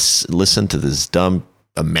would they listen to this dumb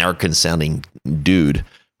American sounding dude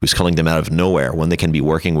who's calling them out of nowhere when they can be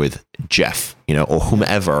working with Jeff, or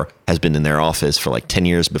whomever has been in their office for like 10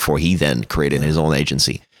 years before he then created his own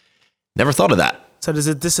agency. Never thought of that. So there's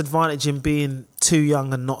a disadvantage in being too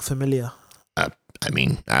young and not familiar. I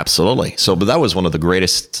mean, absolutely. So, but that was one of the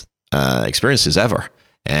greatest experiences ever.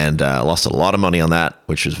 And I lost a lot of money on that,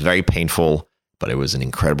 which was very painful, but it was an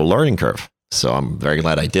incredible learning curve. So I'm very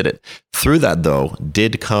glad I did it. Through that, though,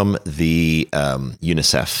 did come the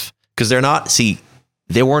UNICEF. Because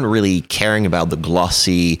they weren't really caring about the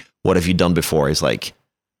glossy, what have you done before? It's like,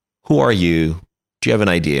 who are you? Do you have an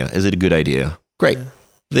idea? Is it a good idea? Great. Yeah.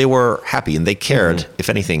 They were happy and they cared, if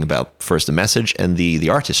anything, about first the message and the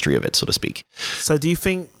artistry of it, so to speak. So do you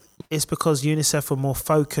think it's because UNICEF were more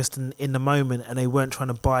focused in the moment and they weren't trying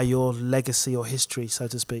to buy your legacy or history, so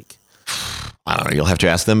to speak? I don't know. You'll have to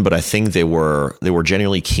ask them, but I think they were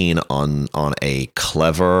genuinely keen on a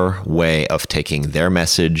clever way of taking their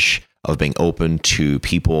message, of being open to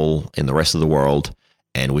people in the rest of the world,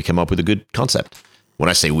 and we came up with a good concept. When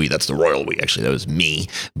I say we, that's the royal we. Actually, that was me.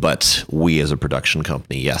 But we as a production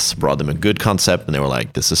company, yes, brought them a good concept, and they were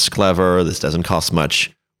like, this is clever, this doesn't cost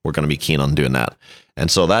much, we're going to be keen on doing that. And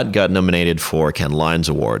so that got nominated for a Cannes Lions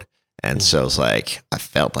Award. And so it's like, I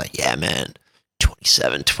felt like, yeah, man,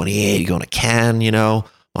 27, 28, going to Cannes, want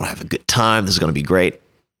to have a good time. This is going to be great.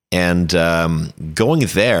 And going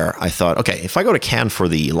there, I thought, okay, if I go to Cannes for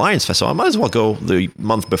the Lions Festival, I might as well go the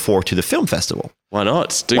month before to the film festival. Why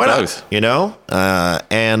not? Do both.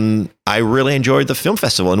 And I really enjoyed the film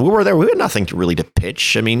festival. And we were there. We had nothing to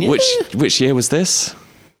pitch. I mean, which year was this?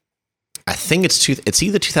 I think it's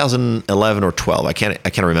either 2011 or 12. I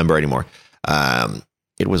can't remember anymore.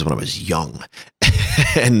 It was when I was young.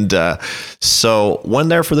 And so went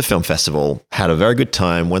there for the film festival, had a very good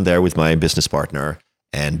time, went there with my business partner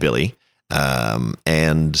and Billy.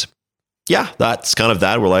 And yeah, that's kind of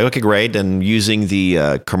that. We're like, okay, great. And using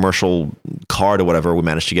the commercial card or whatever, we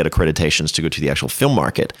managed to get accreditations to go to the actual film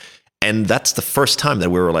market. And that's the first time that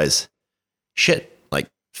we realized, shit, like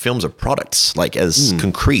films are products, like as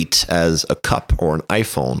concrete as a cup or an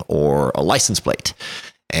iPhone or a license plate.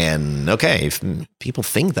 And okay, if people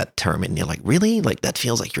think that term and you're like, really? Like that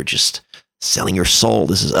feels like you're just selling your soul.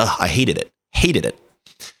 This is, I hated it.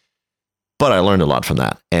 But I learned a lot from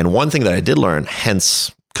that. And one thing that I did learn,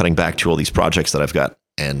 hence cutting back to all these projects that I've got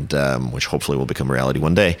and which hopefully will become reality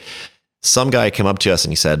one day. Some guy came up to us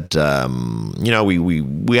and he said,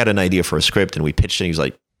 we had an idea for a script and we pitched it. He's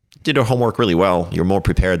like, did our homework really well. You're more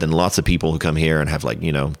prepared than lots of people who come here and have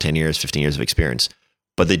 10 years, 15 years of experience.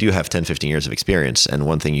 But they do have 10, 15 years of experience. And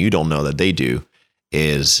one thing you don't know that they do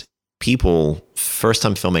is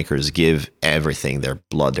first-time filmmakers give everything, their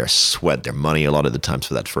blood, their sweat, their money a lot of the times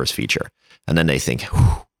for that first feature. And then they think,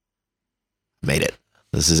 made it.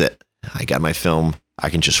 This is it. I got my film. I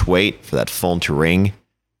can just wait for that phone to ring.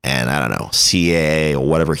 And I don't know, CAA or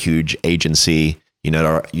whatever huge agency,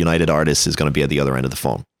 United Artists is going to be at the other end of the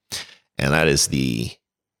phone. And that is the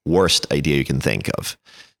worst idea you can think of.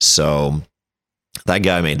 So that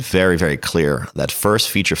guy made very, very clear that first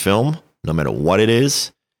feature film, no matter what it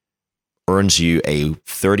is, earns you a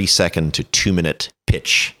 30-second to 2-minute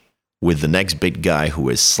pitch with the next big guy who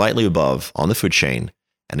is slightly above on the food chain.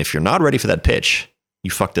 And if you're not ready for that pitch, you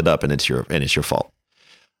fucked it up and it's your fault.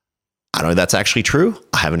 I don't know if that's actually true.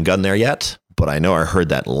 I haven't gotten there yet, but I know I heard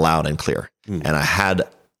that loud and clear. And I had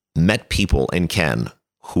met people in Cannes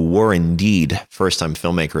who were indeed first-time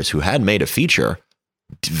filmmakers who had made a feature,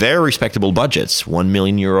 very respectable budgets, 1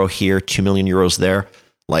 million euro here, 2 million euros there,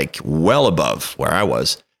 like well above where I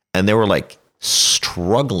was. And they were like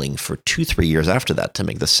struggling for 2-3 years after that to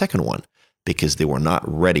make the second one because they were not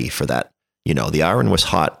ready for that. The iron was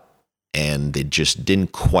hot and they just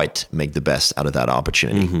didn't quite make the best out of that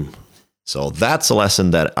opportunity. So that's a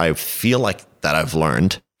lesson that I feel like that I've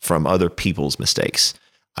learned from other people's mistakes.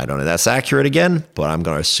 I don't know if that's accurate again, but I'm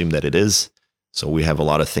going to assume that it is. So we have a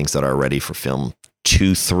lot of things that are ready for film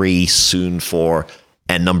 2, 3, soon 4,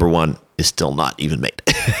 and number 1 is still not even made.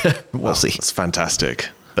 We'll see. That's fantastic.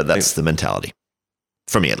 But that's the mentality,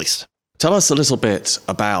 for me at least. Tell us a little bit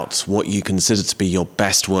about what you consider to be your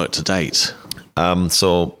best work to date.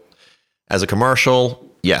 So as a commercial,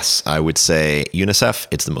 yes, I would say UNICEF.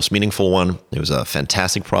 It's the most meaningful one. It was a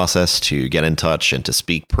fantastic process to get in touch and to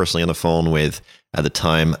speak personally on the phone with, at the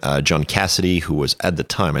time, John Cassidy, who was at the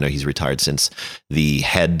time, I know he's retired since, the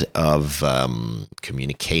head of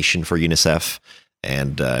communication for UNICEF.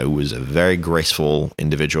 And he was a very graceful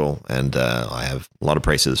individual. And I have a lot of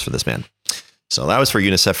praises for this man. So that was for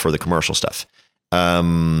UNICEF for the commercial stuff.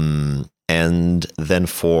 And then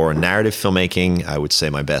for narrative filmmaking, I would say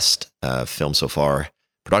my best production so far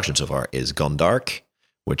is Gone Dark,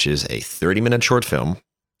 which is a 30-minute short film,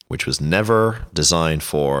 which was never designed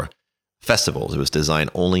for festivals. It was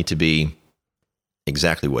designed only to be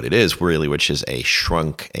exactly what it is, really, which is a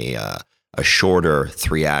shorter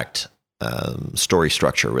 3-act story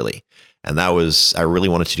structure, really. And I really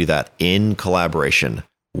wanted to do that in collaboration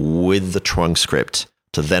with the trunk script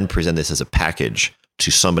to then present this as a package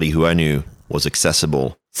to somebody who I knew was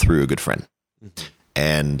accessible through a good friend.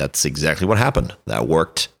 And that's exactly what happened. That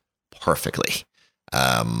worked perfectly.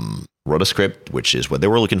 Wrote a script, which is what they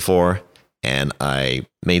were looking for. And I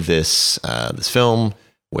made this film,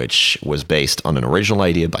 which was based on an original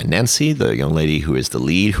idea by Nancy, the young lady who is the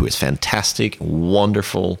lead, who is fantastic,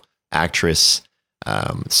 wonderful actress,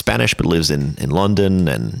 Spanish, but lives in London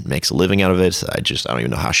and makes a living out of it. I don't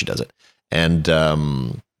even know how she does it. And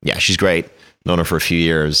yeah, she's great. Known her for a few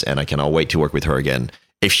years, and I cannot wait to work with her again.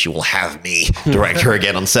 If she will have me direct her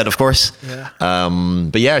again on set, of course. Yeah.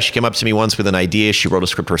 But yeah, she came up to me once with an idea. She wrote a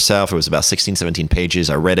script herself. It was about 16, 17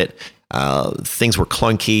 pages. I read it. Things were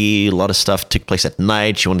clunky. A lot of stuff took place at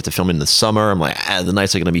night. She wanted to film in the summer. I'm like, the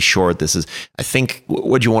nights are going to be short. I think,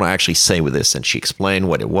 what do you want to actually say with this? And she explained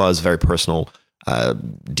what it was. Very personal,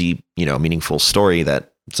 deep, meaningful story,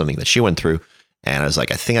 something that she went through. And I was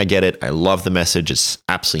like, I think I get it. I love the message. It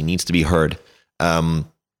absolutely needs to be heard.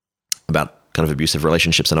 About kind of abusive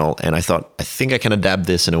relationships and all. And I thought, I think I can adapt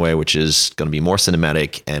this in a way which is going to be more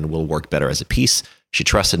cinematic and will work better as a piece. She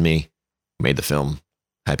trusted me, made the film.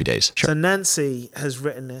 Happy days. Sure. So Nancy has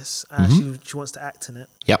written this. She wants to act in it.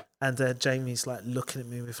 Yep. And Jamie's like looking at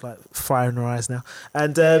me with like fire in her eyes now.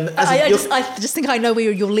 And I just think I know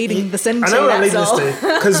where you're leading this into. I know where I'm leading this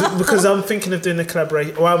to because I'm thinking of doing a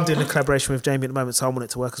collaboration. Well, I'm doing a collaboration with Jamie at the moment, so I want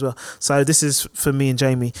it to work as well. So this is for me and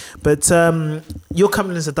Jamie. But you're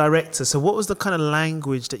coming in as a director. So what was the kind of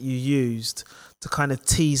language that you used to kind of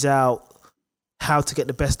tease out how to get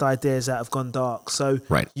the best ideas out of Gone Dark? So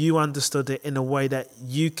you understood it in a way that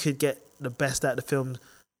you could get the best out of the film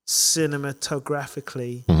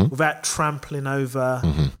cinematographically without trampling over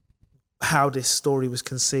how this story was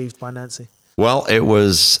conceived by Nancy. Well, it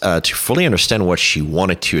was to fully understand what she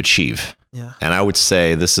wanted to achieve. Yeah. And I would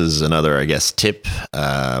say this is another, I guess, tip,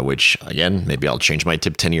 which again, maybe I'll change my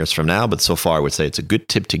tip 10 years from now, but so far I would say it's a good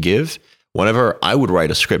tip to give. Whenever I would write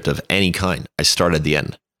a script of any kind, I start at the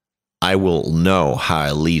end. I will know how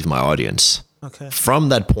I leave my audience. Okay. From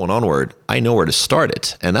that point onward, I know where to start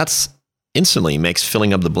it. And that's instantly makes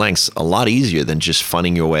filling up the blanks a lot easier than just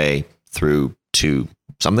finding your way through to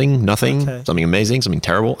something, nothing, something amazing, something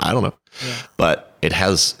terrible. I don't know. Yeah. But it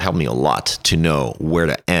has helped me a lot to know where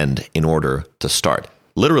to end in order to start.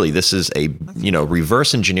 literally, this is a,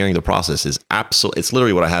 reverse engineering the process is absolute. It's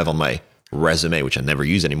literally what I have on my resume, which I never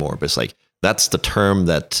use anymore. But it's like, that's the term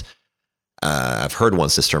that I've heard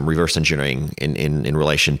once, this term reverse engineering in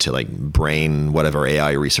relation to like brain, whatever,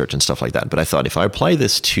 AI research and stuff like that. But I thought if I apply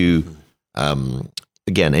this to,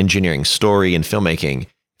 again, engineering, story and filmmaking,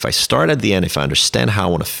 if I start at the end, if I understand how I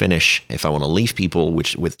want to finish, if I want to leave people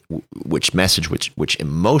with which message, which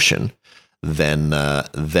emotion, then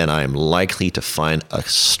I'm likely to find a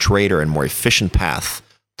straighter and more efficient path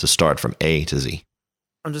to start from A to Z.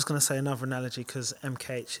 I'm just going to say another analogy because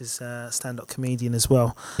MKH is a stand-up comedian as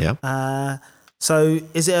well. Yeah. So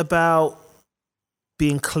is it about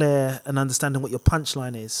being clear and understanding what your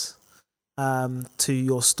punchline is to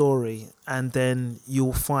your story, and then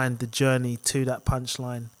you'll find the journey to that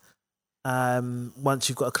punchline once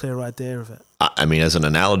you've got a clear idea of it? I mean, as an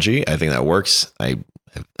analogy, I think that works.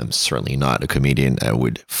 I'm certainly not a comedian. I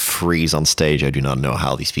would freeze on stage. I do not know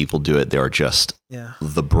how these people do it. They are just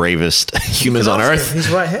the bravest humans on earth. He's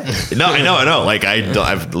right here. No, I know. Like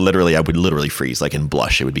I would literally freeze, like, and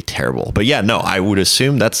blush. It would be terrible. But yeah, no, I would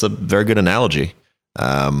assume that's a very good analogy.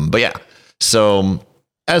 But yeah, so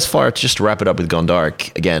as far as just to wrap it up with Gone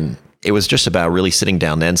Dark, again, it was just about really sitting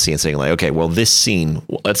down Nancy and saying like, okay, well, this scene,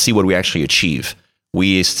 let's see what we actually achieve.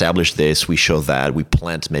 We establish this, we show that, we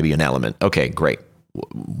plant maybe an element. Okay, great.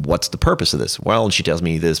 What's the purpose of this? Well, she tells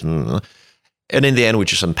me this. And in the end, we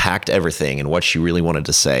just unpacked everything and what she really wanted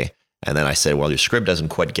to say. And then I said, well, your script doesn't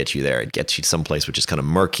quite get you there. It gets you someplace which is kind of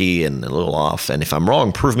murky and a little off. And if I'm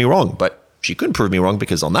wrong, prove me wrong. But she couldn't prove me wrong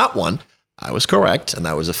because on that one, I was correct. And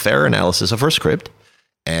that was a fair analysis of her script.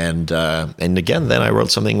 And again, then I wrote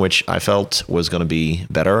something which I felt was going to be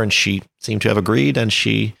better. And she seemed to have agreed. And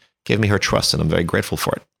she gave me her trust. And I'm very grateful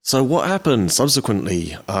for it. So what happened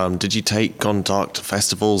subsequently? Did you take Gone Dark to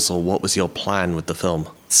festivals, or what was your plan with the film?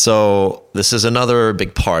 So this is another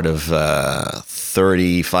big part of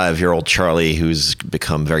 35-year-old Charlie who's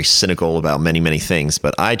become very cynical about many, many things.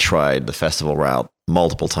 But I tried the festival route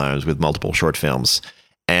multiple times with multiple short films,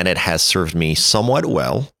 and it has served me somewhat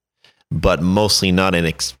well, but mostly not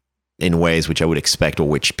in ways which I would expect or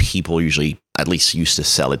which people usually at least used to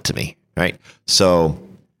sell it to me, right? So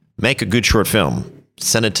make a good short film.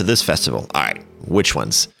 Send it to this festival. All right, which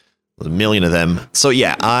ones? A million of them. So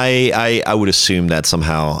yeah, I would assume that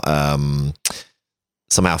somehow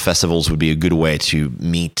festivals would be a good way to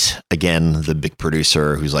meet again the big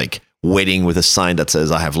producer who's like waiting with a sign that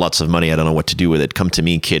says, "I have lots of money. I don't know what to do with it. Come to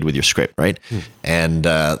me, kid, with your script." Right? And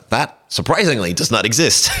that surprisingly does not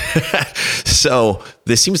exist. So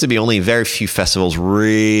there seems to be only very few festivals,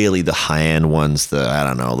 really the high-end ones, the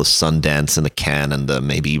Sundance and the Cannes and the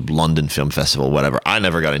maybe London Film Festival, whatever. I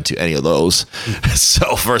never got into any of those.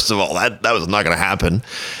 So first of all, that was not going to happen.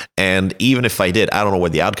 And even if I did, I don't know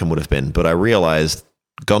what the outcome would have been, but I realized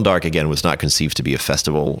Gone Dark, again, was not conceived to be a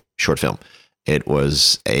festival short film. It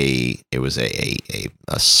was a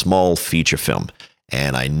small feature film.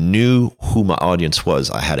 And I knew who my audience was.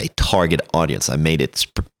 I had a target audience. I made it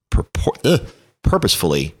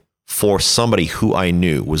purposefully for somebody who I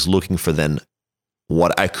knew was looking for then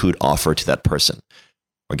what I could offer to that person.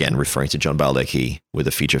 Again, referring to John Baldecchi with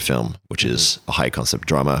a feature film, which is a high concept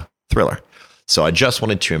drama thriller. So I just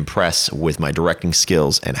wanted to impress with my directing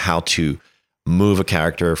skills and how to move a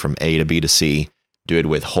character from A to B to C, do it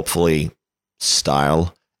with hopefully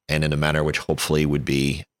style and in a manner which hopefully would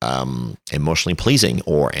be emotionally pleasing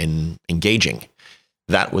or engaging.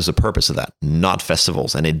 That was the purpose of that, not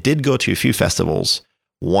festivals. And it did go to a few festivals.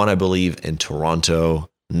 One, I believe, in Toronto,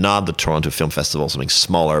 not the Toronto Film Festival, something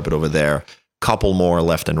smaller, but over there, couple more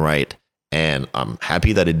left and right. And I'm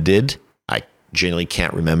happy that it did. I genuinely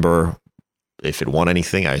can't remember if it won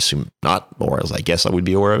anything. I assume not, or else I guess I would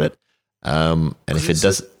be aware of it. And if it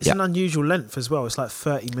does, it's an unusual length as well. It's like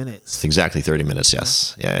 30 minutes. It's exactly 30 minutes.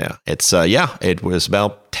 Yes. Yeah. It's, it was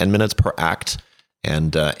about 10 minutes per act.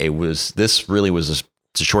 And, this really was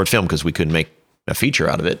it's a short film because we couldn't make a feature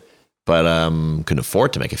out of it, but, couldn't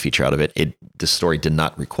afford to make a feature out of it. The story did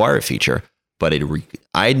not require a feature, but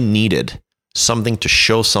I needed something to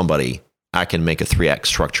show somebody I can make a 3-act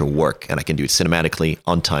structure work and I can do it cinematically,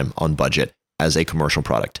 on time, on budget as a commercial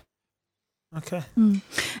product. Okay.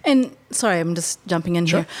 And sorry, I'm just jumping in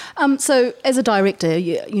here. So as a director,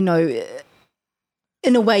 you know,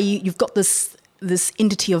 in a way, you've got this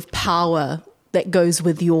entity of power that goes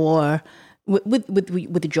with your with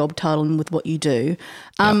the job title and with what you do.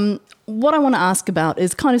 What I want to ask about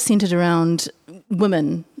is kind of centered around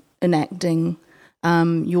women in acting.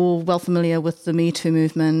 You're well familiar with the Me Too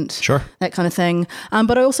movement, Sure. that kind of thing.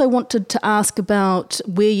 But I also wanted to ask about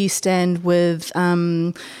where you stand with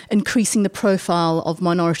increasing the profile of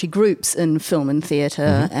minority groups in film and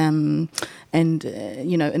theatre, and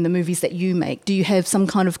in the movies that you make. Do you have some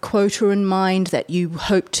kind of quota in mind that you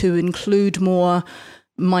hope to include more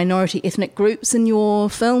minority ethnic groups in your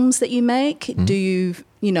films that you make? Do you,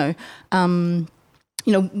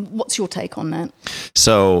 what's your take on that?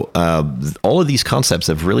 So all of these concepts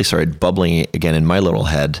have really started bubbling again in my little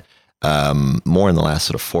head more in the last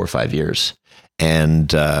sort of 4 or 5 years.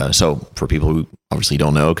 And so for people who obviously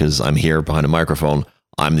don't know, because I'm here behind a microphone,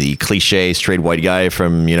 I'm the cliche straight white guy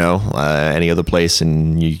from, any other place,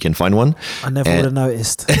 and you can find one. I never would have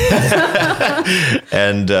noticed.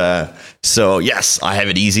 And so, yes, I have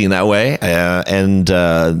it easy in that way.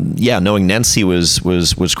 Knowing Nancy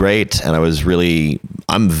was great. And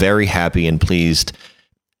I'm very happy and pleased.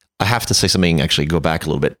 I have to say something, actually, go back a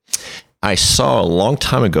little bit. I saw a long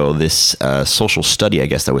time ago this social study, I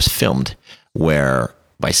guess, that was filmed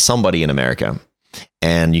by somebody in America.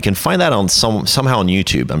 And you can find that on somehow on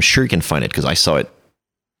YouTube. I'm sure you can find it because I saw it,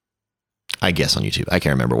 I guess, on YouTube. I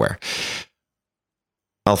can't remember where.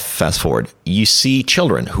 I'll fast forward. You see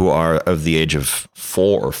children who are of the age of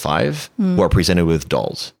 4 or 5 who are presented with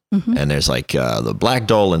dolls. And there's like the black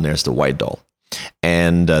doll and there's the white doll.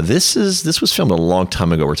 And this was filmed a long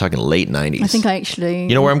time ago. We're talking late 90s. I think I actually...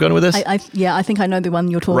 You know where I'm going with this? I think I know the one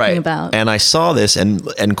you're talking about. And I saw this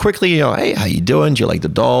and quickly, hey, how you doing? Do you like the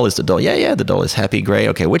doll? Is the doll? Yeah, the doll is happy, great.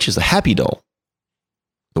 Okay, which is the happy doll?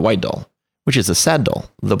 The white doll. Which is the sad doll?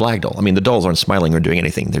 The black doll. I mean, the dolls aren't smiling or doing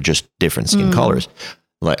anything. They're just different skin colors.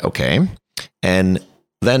 Like, okay. And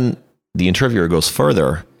then the interviewer goes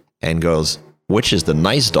further and goes, which is the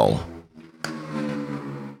nice doll?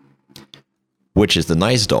 Which is the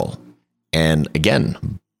nice doll? And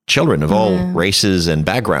again, children of all races and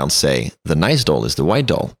backgrounds say the nice doll is the white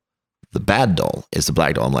doll. The bad doll is the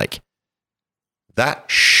black doll. I'm like, that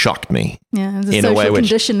shocked me. Yeah, in a way which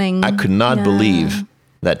conditioning. I could not believe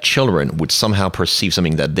that children would somehow perceive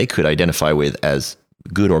something that they could identify with as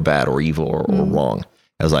good or bad or evil or wrong.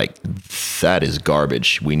 I was like, that is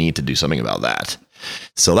garbage. We need to do something about that.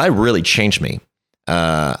 So that really changed me.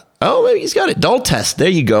 He's got it. Doll test. There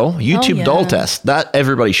you go. YouTube doll test. That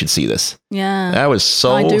everybody should see this. Yeah. That was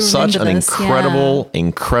such an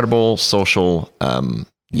incredible social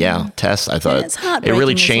test. I thought it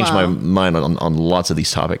really changed my mind on lots of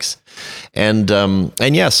these topics. And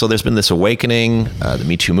so there's been this awakening, the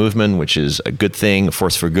Me Too movement, which is a good thing, a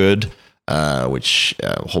force for good, which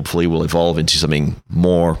hopefully will evolve into something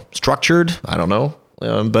more structured. I don't know.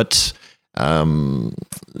 But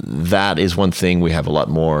that is one thing. We have a lot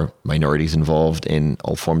more minorities involved in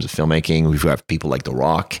all forms of filmmaking. We've got people like The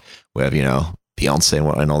Rock. We have,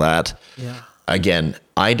 Beyonce and all that. Yeah. Again,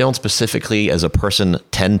 I don't specifically as a person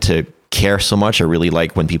tend to care so much. I really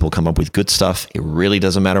like when people come up with good stuff. It really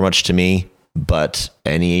doesn't matter much to me, but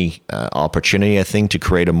any opportunity, I think, to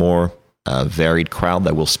create a more varied crowd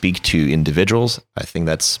that will speak to individuals, I think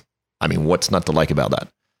what's not to like about that?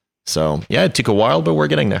 So, it took a while, but we're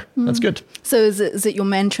getting there. That's good. So is it your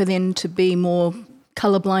mantra then to be more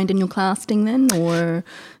colorblind in your casting then? Or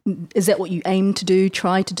is that what you aim to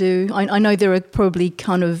try to do? I know there are probably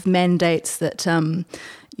kind of mandates that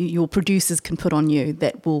your producers can put on you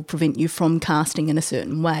that will prevent you from casting in a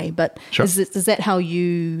certain way. But sure. Is that how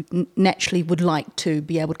you naturally would like to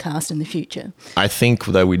be able to cast in the future? I think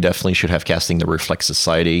that we definitely should have casting that reflects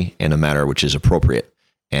society in a manner which is appropriate.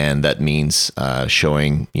 And that means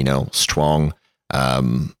showing, strong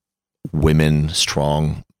women,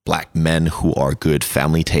 strong black men who are good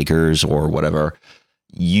family takers or whatever.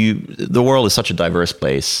 The world is such a diverse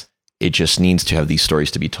place. It just needs to have these stories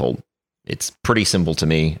to be told. It's pretty simple to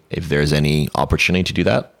me. If there's any opportunity to do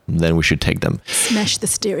that, then we should take them. Smash the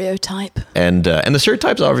stereotype. And the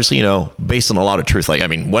stereotypes, obviously, based on a lot of truth. Like,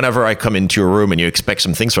 whenever I come into a room and you expect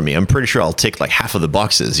some things from me, I'm pretty sure I'll tick like half of the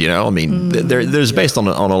boxes. There's based on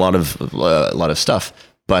a lot of stuff.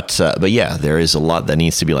 But yeah, there is a lot that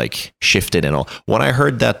needs to be like shifted and all. When I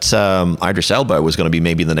heard that Idris Elba was going to be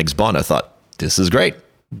maybe the next Bond, I thought, this is great.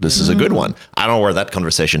 This is a good one. I don't know where that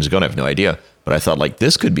conversation is going. I have no idea. But I thought like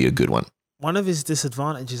this could be a good one. One of his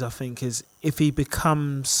disadvantages, I think, is if he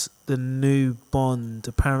becomes the new Bond,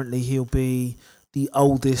 apparently he'll be the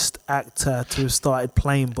oldest actor to have started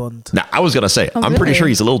playing Bond. Now, I was going to say, I'm pretty sure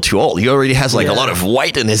he's a little too old. He already has like a lot of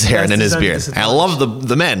white in his hair and in his beard. I love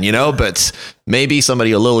the men, but Maybe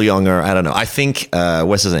somebody a little younger. I don't know. I think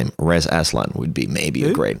what's his name? Rez Aslan would be maybe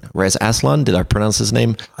a great. Rez Aslan. Did I pronounce his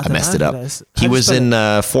name? I messed it up. He was in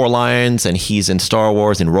Four Lions, and he's in Star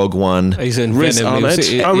Wars, in Rogue One. He's in Riz Venom. Ahmed.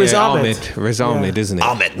 Riz Ahmed. Riz Ahmed, isn't it?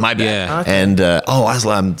 Ahmed, my bad. Yeah. Okay. And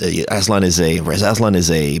Aslan is a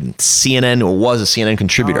CNN or was a CNN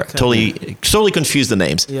contributor. Okay. Totally confused the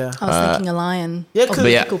names. Yeah. I was thinking a lion. Yeah, of 'cause-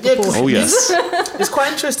 biblical yeah, 'cause- Oh proportions. yes. It's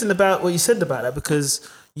quite interesting about what you said about that, because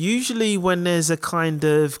usually when there's a kind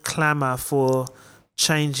of clamour for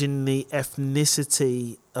changing the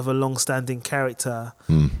ethnicity of a long-standing character,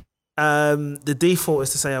 the default is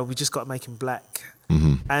to say, "Oh, we just got to make him black,"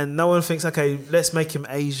 and no one thinks, "Okay, let's make him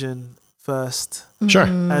Asian first Sure.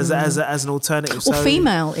 as an alternative." Or So-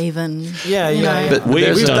 female, even. Yeah, you yeah. know. But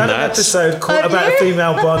We've We've done done an that. episode called Have about you? a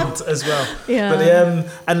female Bond as well. Yeah. But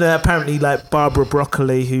and apparently, like Barbara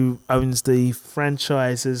Broccoli, who owns the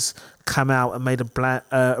franchise, has come out and made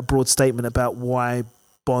a broad statement about why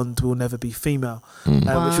Bond will never be female,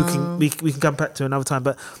 which we can come back to another time.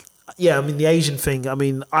 But yeah, I mean the Asian thing. I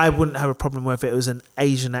mean, I wouldn't have a problem with it was an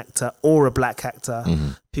Asian actor or a black actor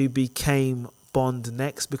who became Bond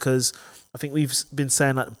next, because I think we've been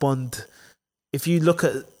saying like Bond. If you look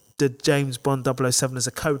at the James Bond 007 as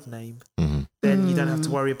a code name, then you don't have to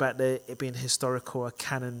worry about it being historical or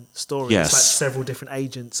canon story. Yes. It's like several different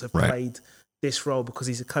agents have Right. played this role because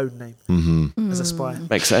he's a code name as a spy.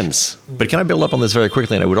 Makes sense. But can I build up on this very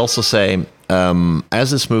quickly? And I would also say,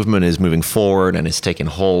 as this movement is moving forward and is taking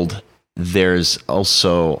hold, there's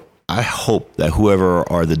also, I hope that whoever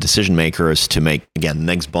are the decision makers to make, again,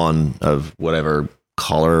 next Bond of whatever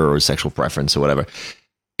color or sexual preference or whatever,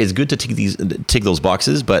 it's good to tick those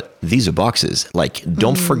boxes, but these are boxes. Like,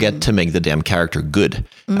 don't forget to make the damn character good.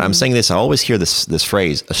 And I'm saying this, I always hear this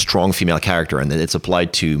phrase, a strong female character, and that it's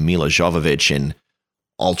applied to Mila Jovovich in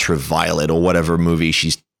Ultraviolet or whatever movie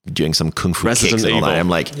she's doing some kung fu Resident kicks and all that. Evil. I'm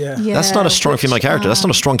like, Yeah. that's not a strong female character. That's not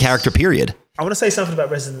a strong character, period. I want to say something about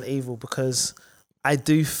Resident Evil, because I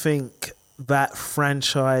do think that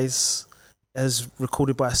franchise is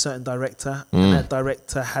recorded by a certain director, and that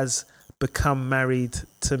director has become married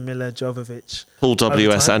to Mila Jovovich. Paul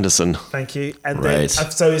W.S. time. Anderson. Thank you. And Right.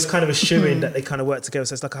 then, so it's kind of a shoo-in that they kind of work together.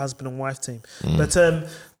 So it's like a husband and wife team. But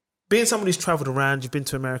being someone who's travelled around, you've been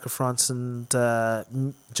to America, France, and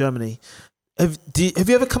Germany. Have you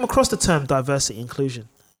ever come across the term diversity inclusion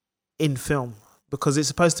in film? Because it's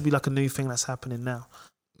supposed to be like a new thing that's happening now.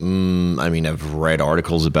 I mean, I've read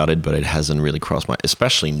articles about it, but it hasn't really crossed my,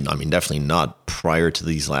 definitely not prior to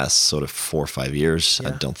these last sort of 4 or 5 years. Yeah.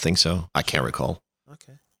 I don't think so. I can't recall.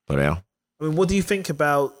 Okay. But yeah. I mean, what do you think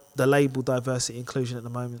about the label diversity inclusion at the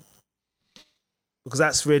moment? Because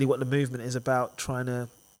that's really what the movement is about, trying to,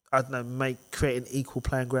 I don't know, create an equal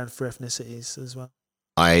playing ground for ethnicities as well.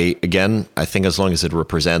 I think as long as it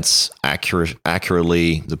represents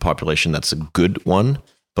accurately the population, that's a good one.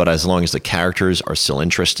 But as long as the characters are still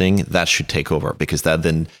interesting, that should take over, because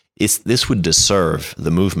this would disserve the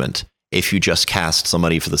movement if you just cast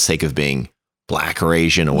somebody for the sake of being black or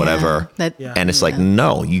Asian or whatever. Yeah. And it's like,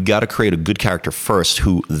 no, you got to create a good character first,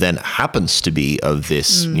 who then happens to be of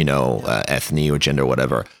this, ethne or gender or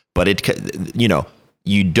whatever. But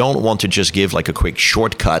you don't want to just give like a quick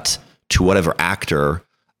shortcut to whatever actor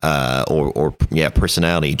or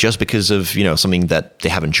personality just because of something that they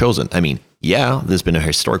haven't chosen. I mean, yeah, there's been a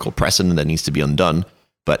historical precedent that needs to be undone,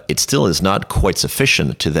 but it still is not quite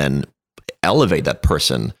sufficient to then elevate that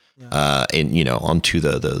person onto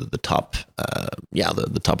the top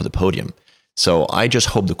the top of the podium. So I just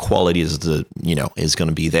hope the quality is going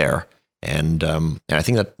to be there, and I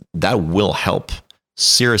think that will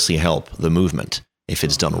seriously help the movement if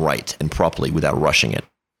it's done right and properly without rushing it.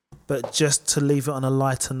 But just to leave it on a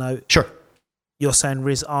lighter note, Sure. you're saying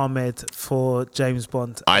Riz Ahmed for James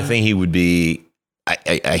Bond. I think he would be.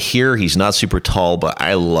 I hear he's not super tall, but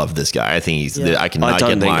I love this guy. I think he's. Yeah. I cannot I get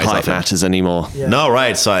don't my think eyes height off him. matters anymore. Yeah. No,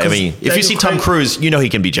 right. So I mean, if you Daniel see Tom Craig- Cruise, he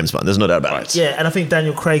can be James Bond. There's no doubt about it. Yeah, and I think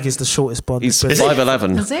Daniel Craig is the shortest Bond. He's But-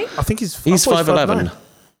 5'11". Is he? I think he's He's I thought 5'11".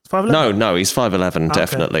 5'11"? No, he's 5'11", Okay.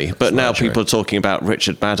 definitely. But now right, sure. people are talking about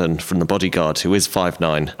Richard Madden from The Bodyguard, who is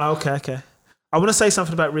 5'9". Okay. I want to say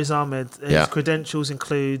something about Riz Ahmed. His Yeah. credentials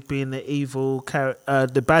include being the evil,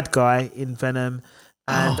 the bad guy in Venom,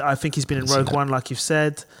 and I think he's been in Rogue One, like you've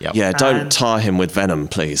said. Yep. Yeah, don't And- tar him with Venom,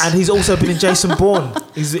 please. And he's also been in Jason Bourne.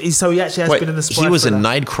 So he actually has Wait, been in the spy he was in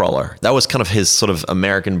thriller. Nightcrawler. That was kind of his sort of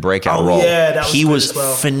American breakout Oh, role. yeah, that was he good was as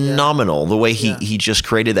well. phenomenal. The way he just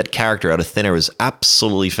created that character out of thin air was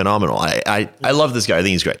absolutely phenomenal. I love this guy. I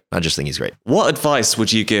think he's great. I just think he's great. What advice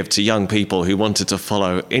would you give to young people who wanted to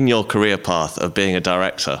follow in your career path of being a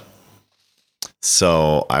director?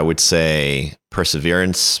 So I would say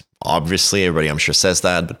perseverance, Obviously, everybody I'm sure says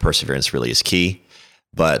that, but perseverance really is key.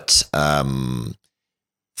 But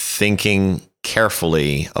thinking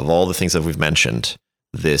carefully of all the things that we've mentioned,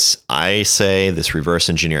 this reverse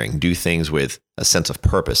engineering, do things with a sense of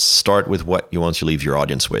purpose. Start with what you want to leave your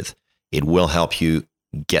audience with. It will help you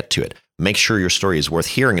get to it. Make sure your story is worth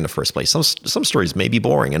hearing in the first place. Some stories may be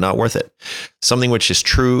boring and not worth it. Something which is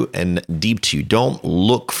true and deep to you. Don't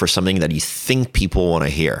look for something that you think people want to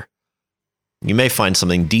hear. You may find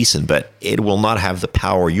something decent, but it will not have the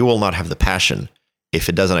power. You will not have the passion if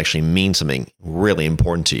it doesn't actually mean something really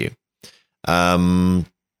important to you. And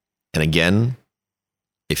again,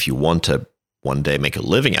 if you want to one day make a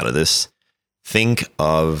living out of this, think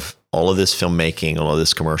of all of this filmmaking, all of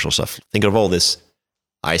this commercial stuff. Think of all this,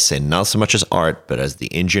 I say, not so much as art, but as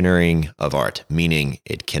the engineering of art, meaning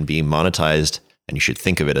it can be monetized and you should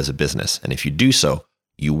think of it as a business. And if you do so,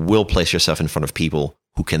 you will place yourself in front of people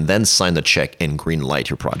who can then sign the check and green light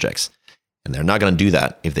your projects. And they're not going to do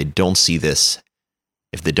that if they don't see this,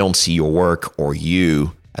 if they don't see your work or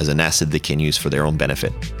you as an asset they can use for their own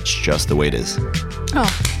benefit. It's just the way it is. Oh.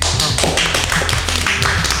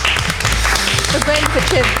 We're waiting for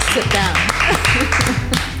Tim to sit down.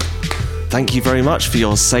 Thank you very much for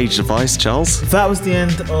your sage advice, Charles. That was the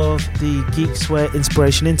end of the Geek Sweat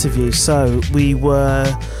Inspiration interview. So we were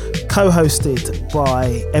co-hosted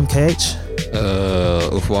by MKH. Au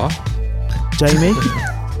revoir. Jamie.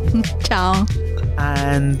 Ciao.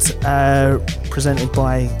 And presented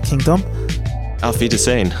by Kingdom. Auf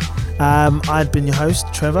Wiedersehen. I've been your host,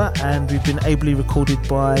 Trevor, and we've been ably recorded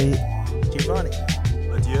by Giovanni.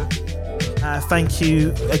 Adieu. Thank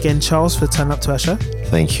you again, Charles, for turning up to our show.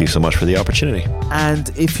 Thank you so much for the opportunity. And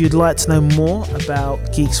if you'd like to know more about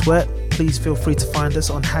Geek Sweat, please feel free to find us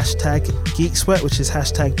on hashtag Geek Sweat, which is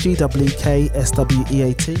hashtag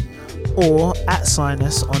GWEKSWEAT, or at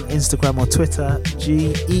Sinus on Instagram or Twitter,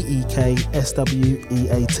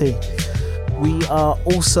 GEEKSWEAT. We are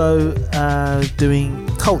also doing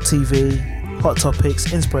Cult TV, Hot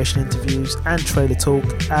Topics, Inspiration Interviews, and Trailer Talk,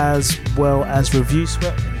 as well as Review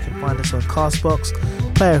Sweat. You can find us on Castbox,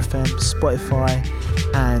 Player FM, Spotify,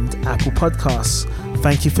 and Apple Podcasts.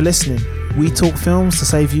 Thank you for listening. We talk films to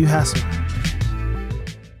save you hassle.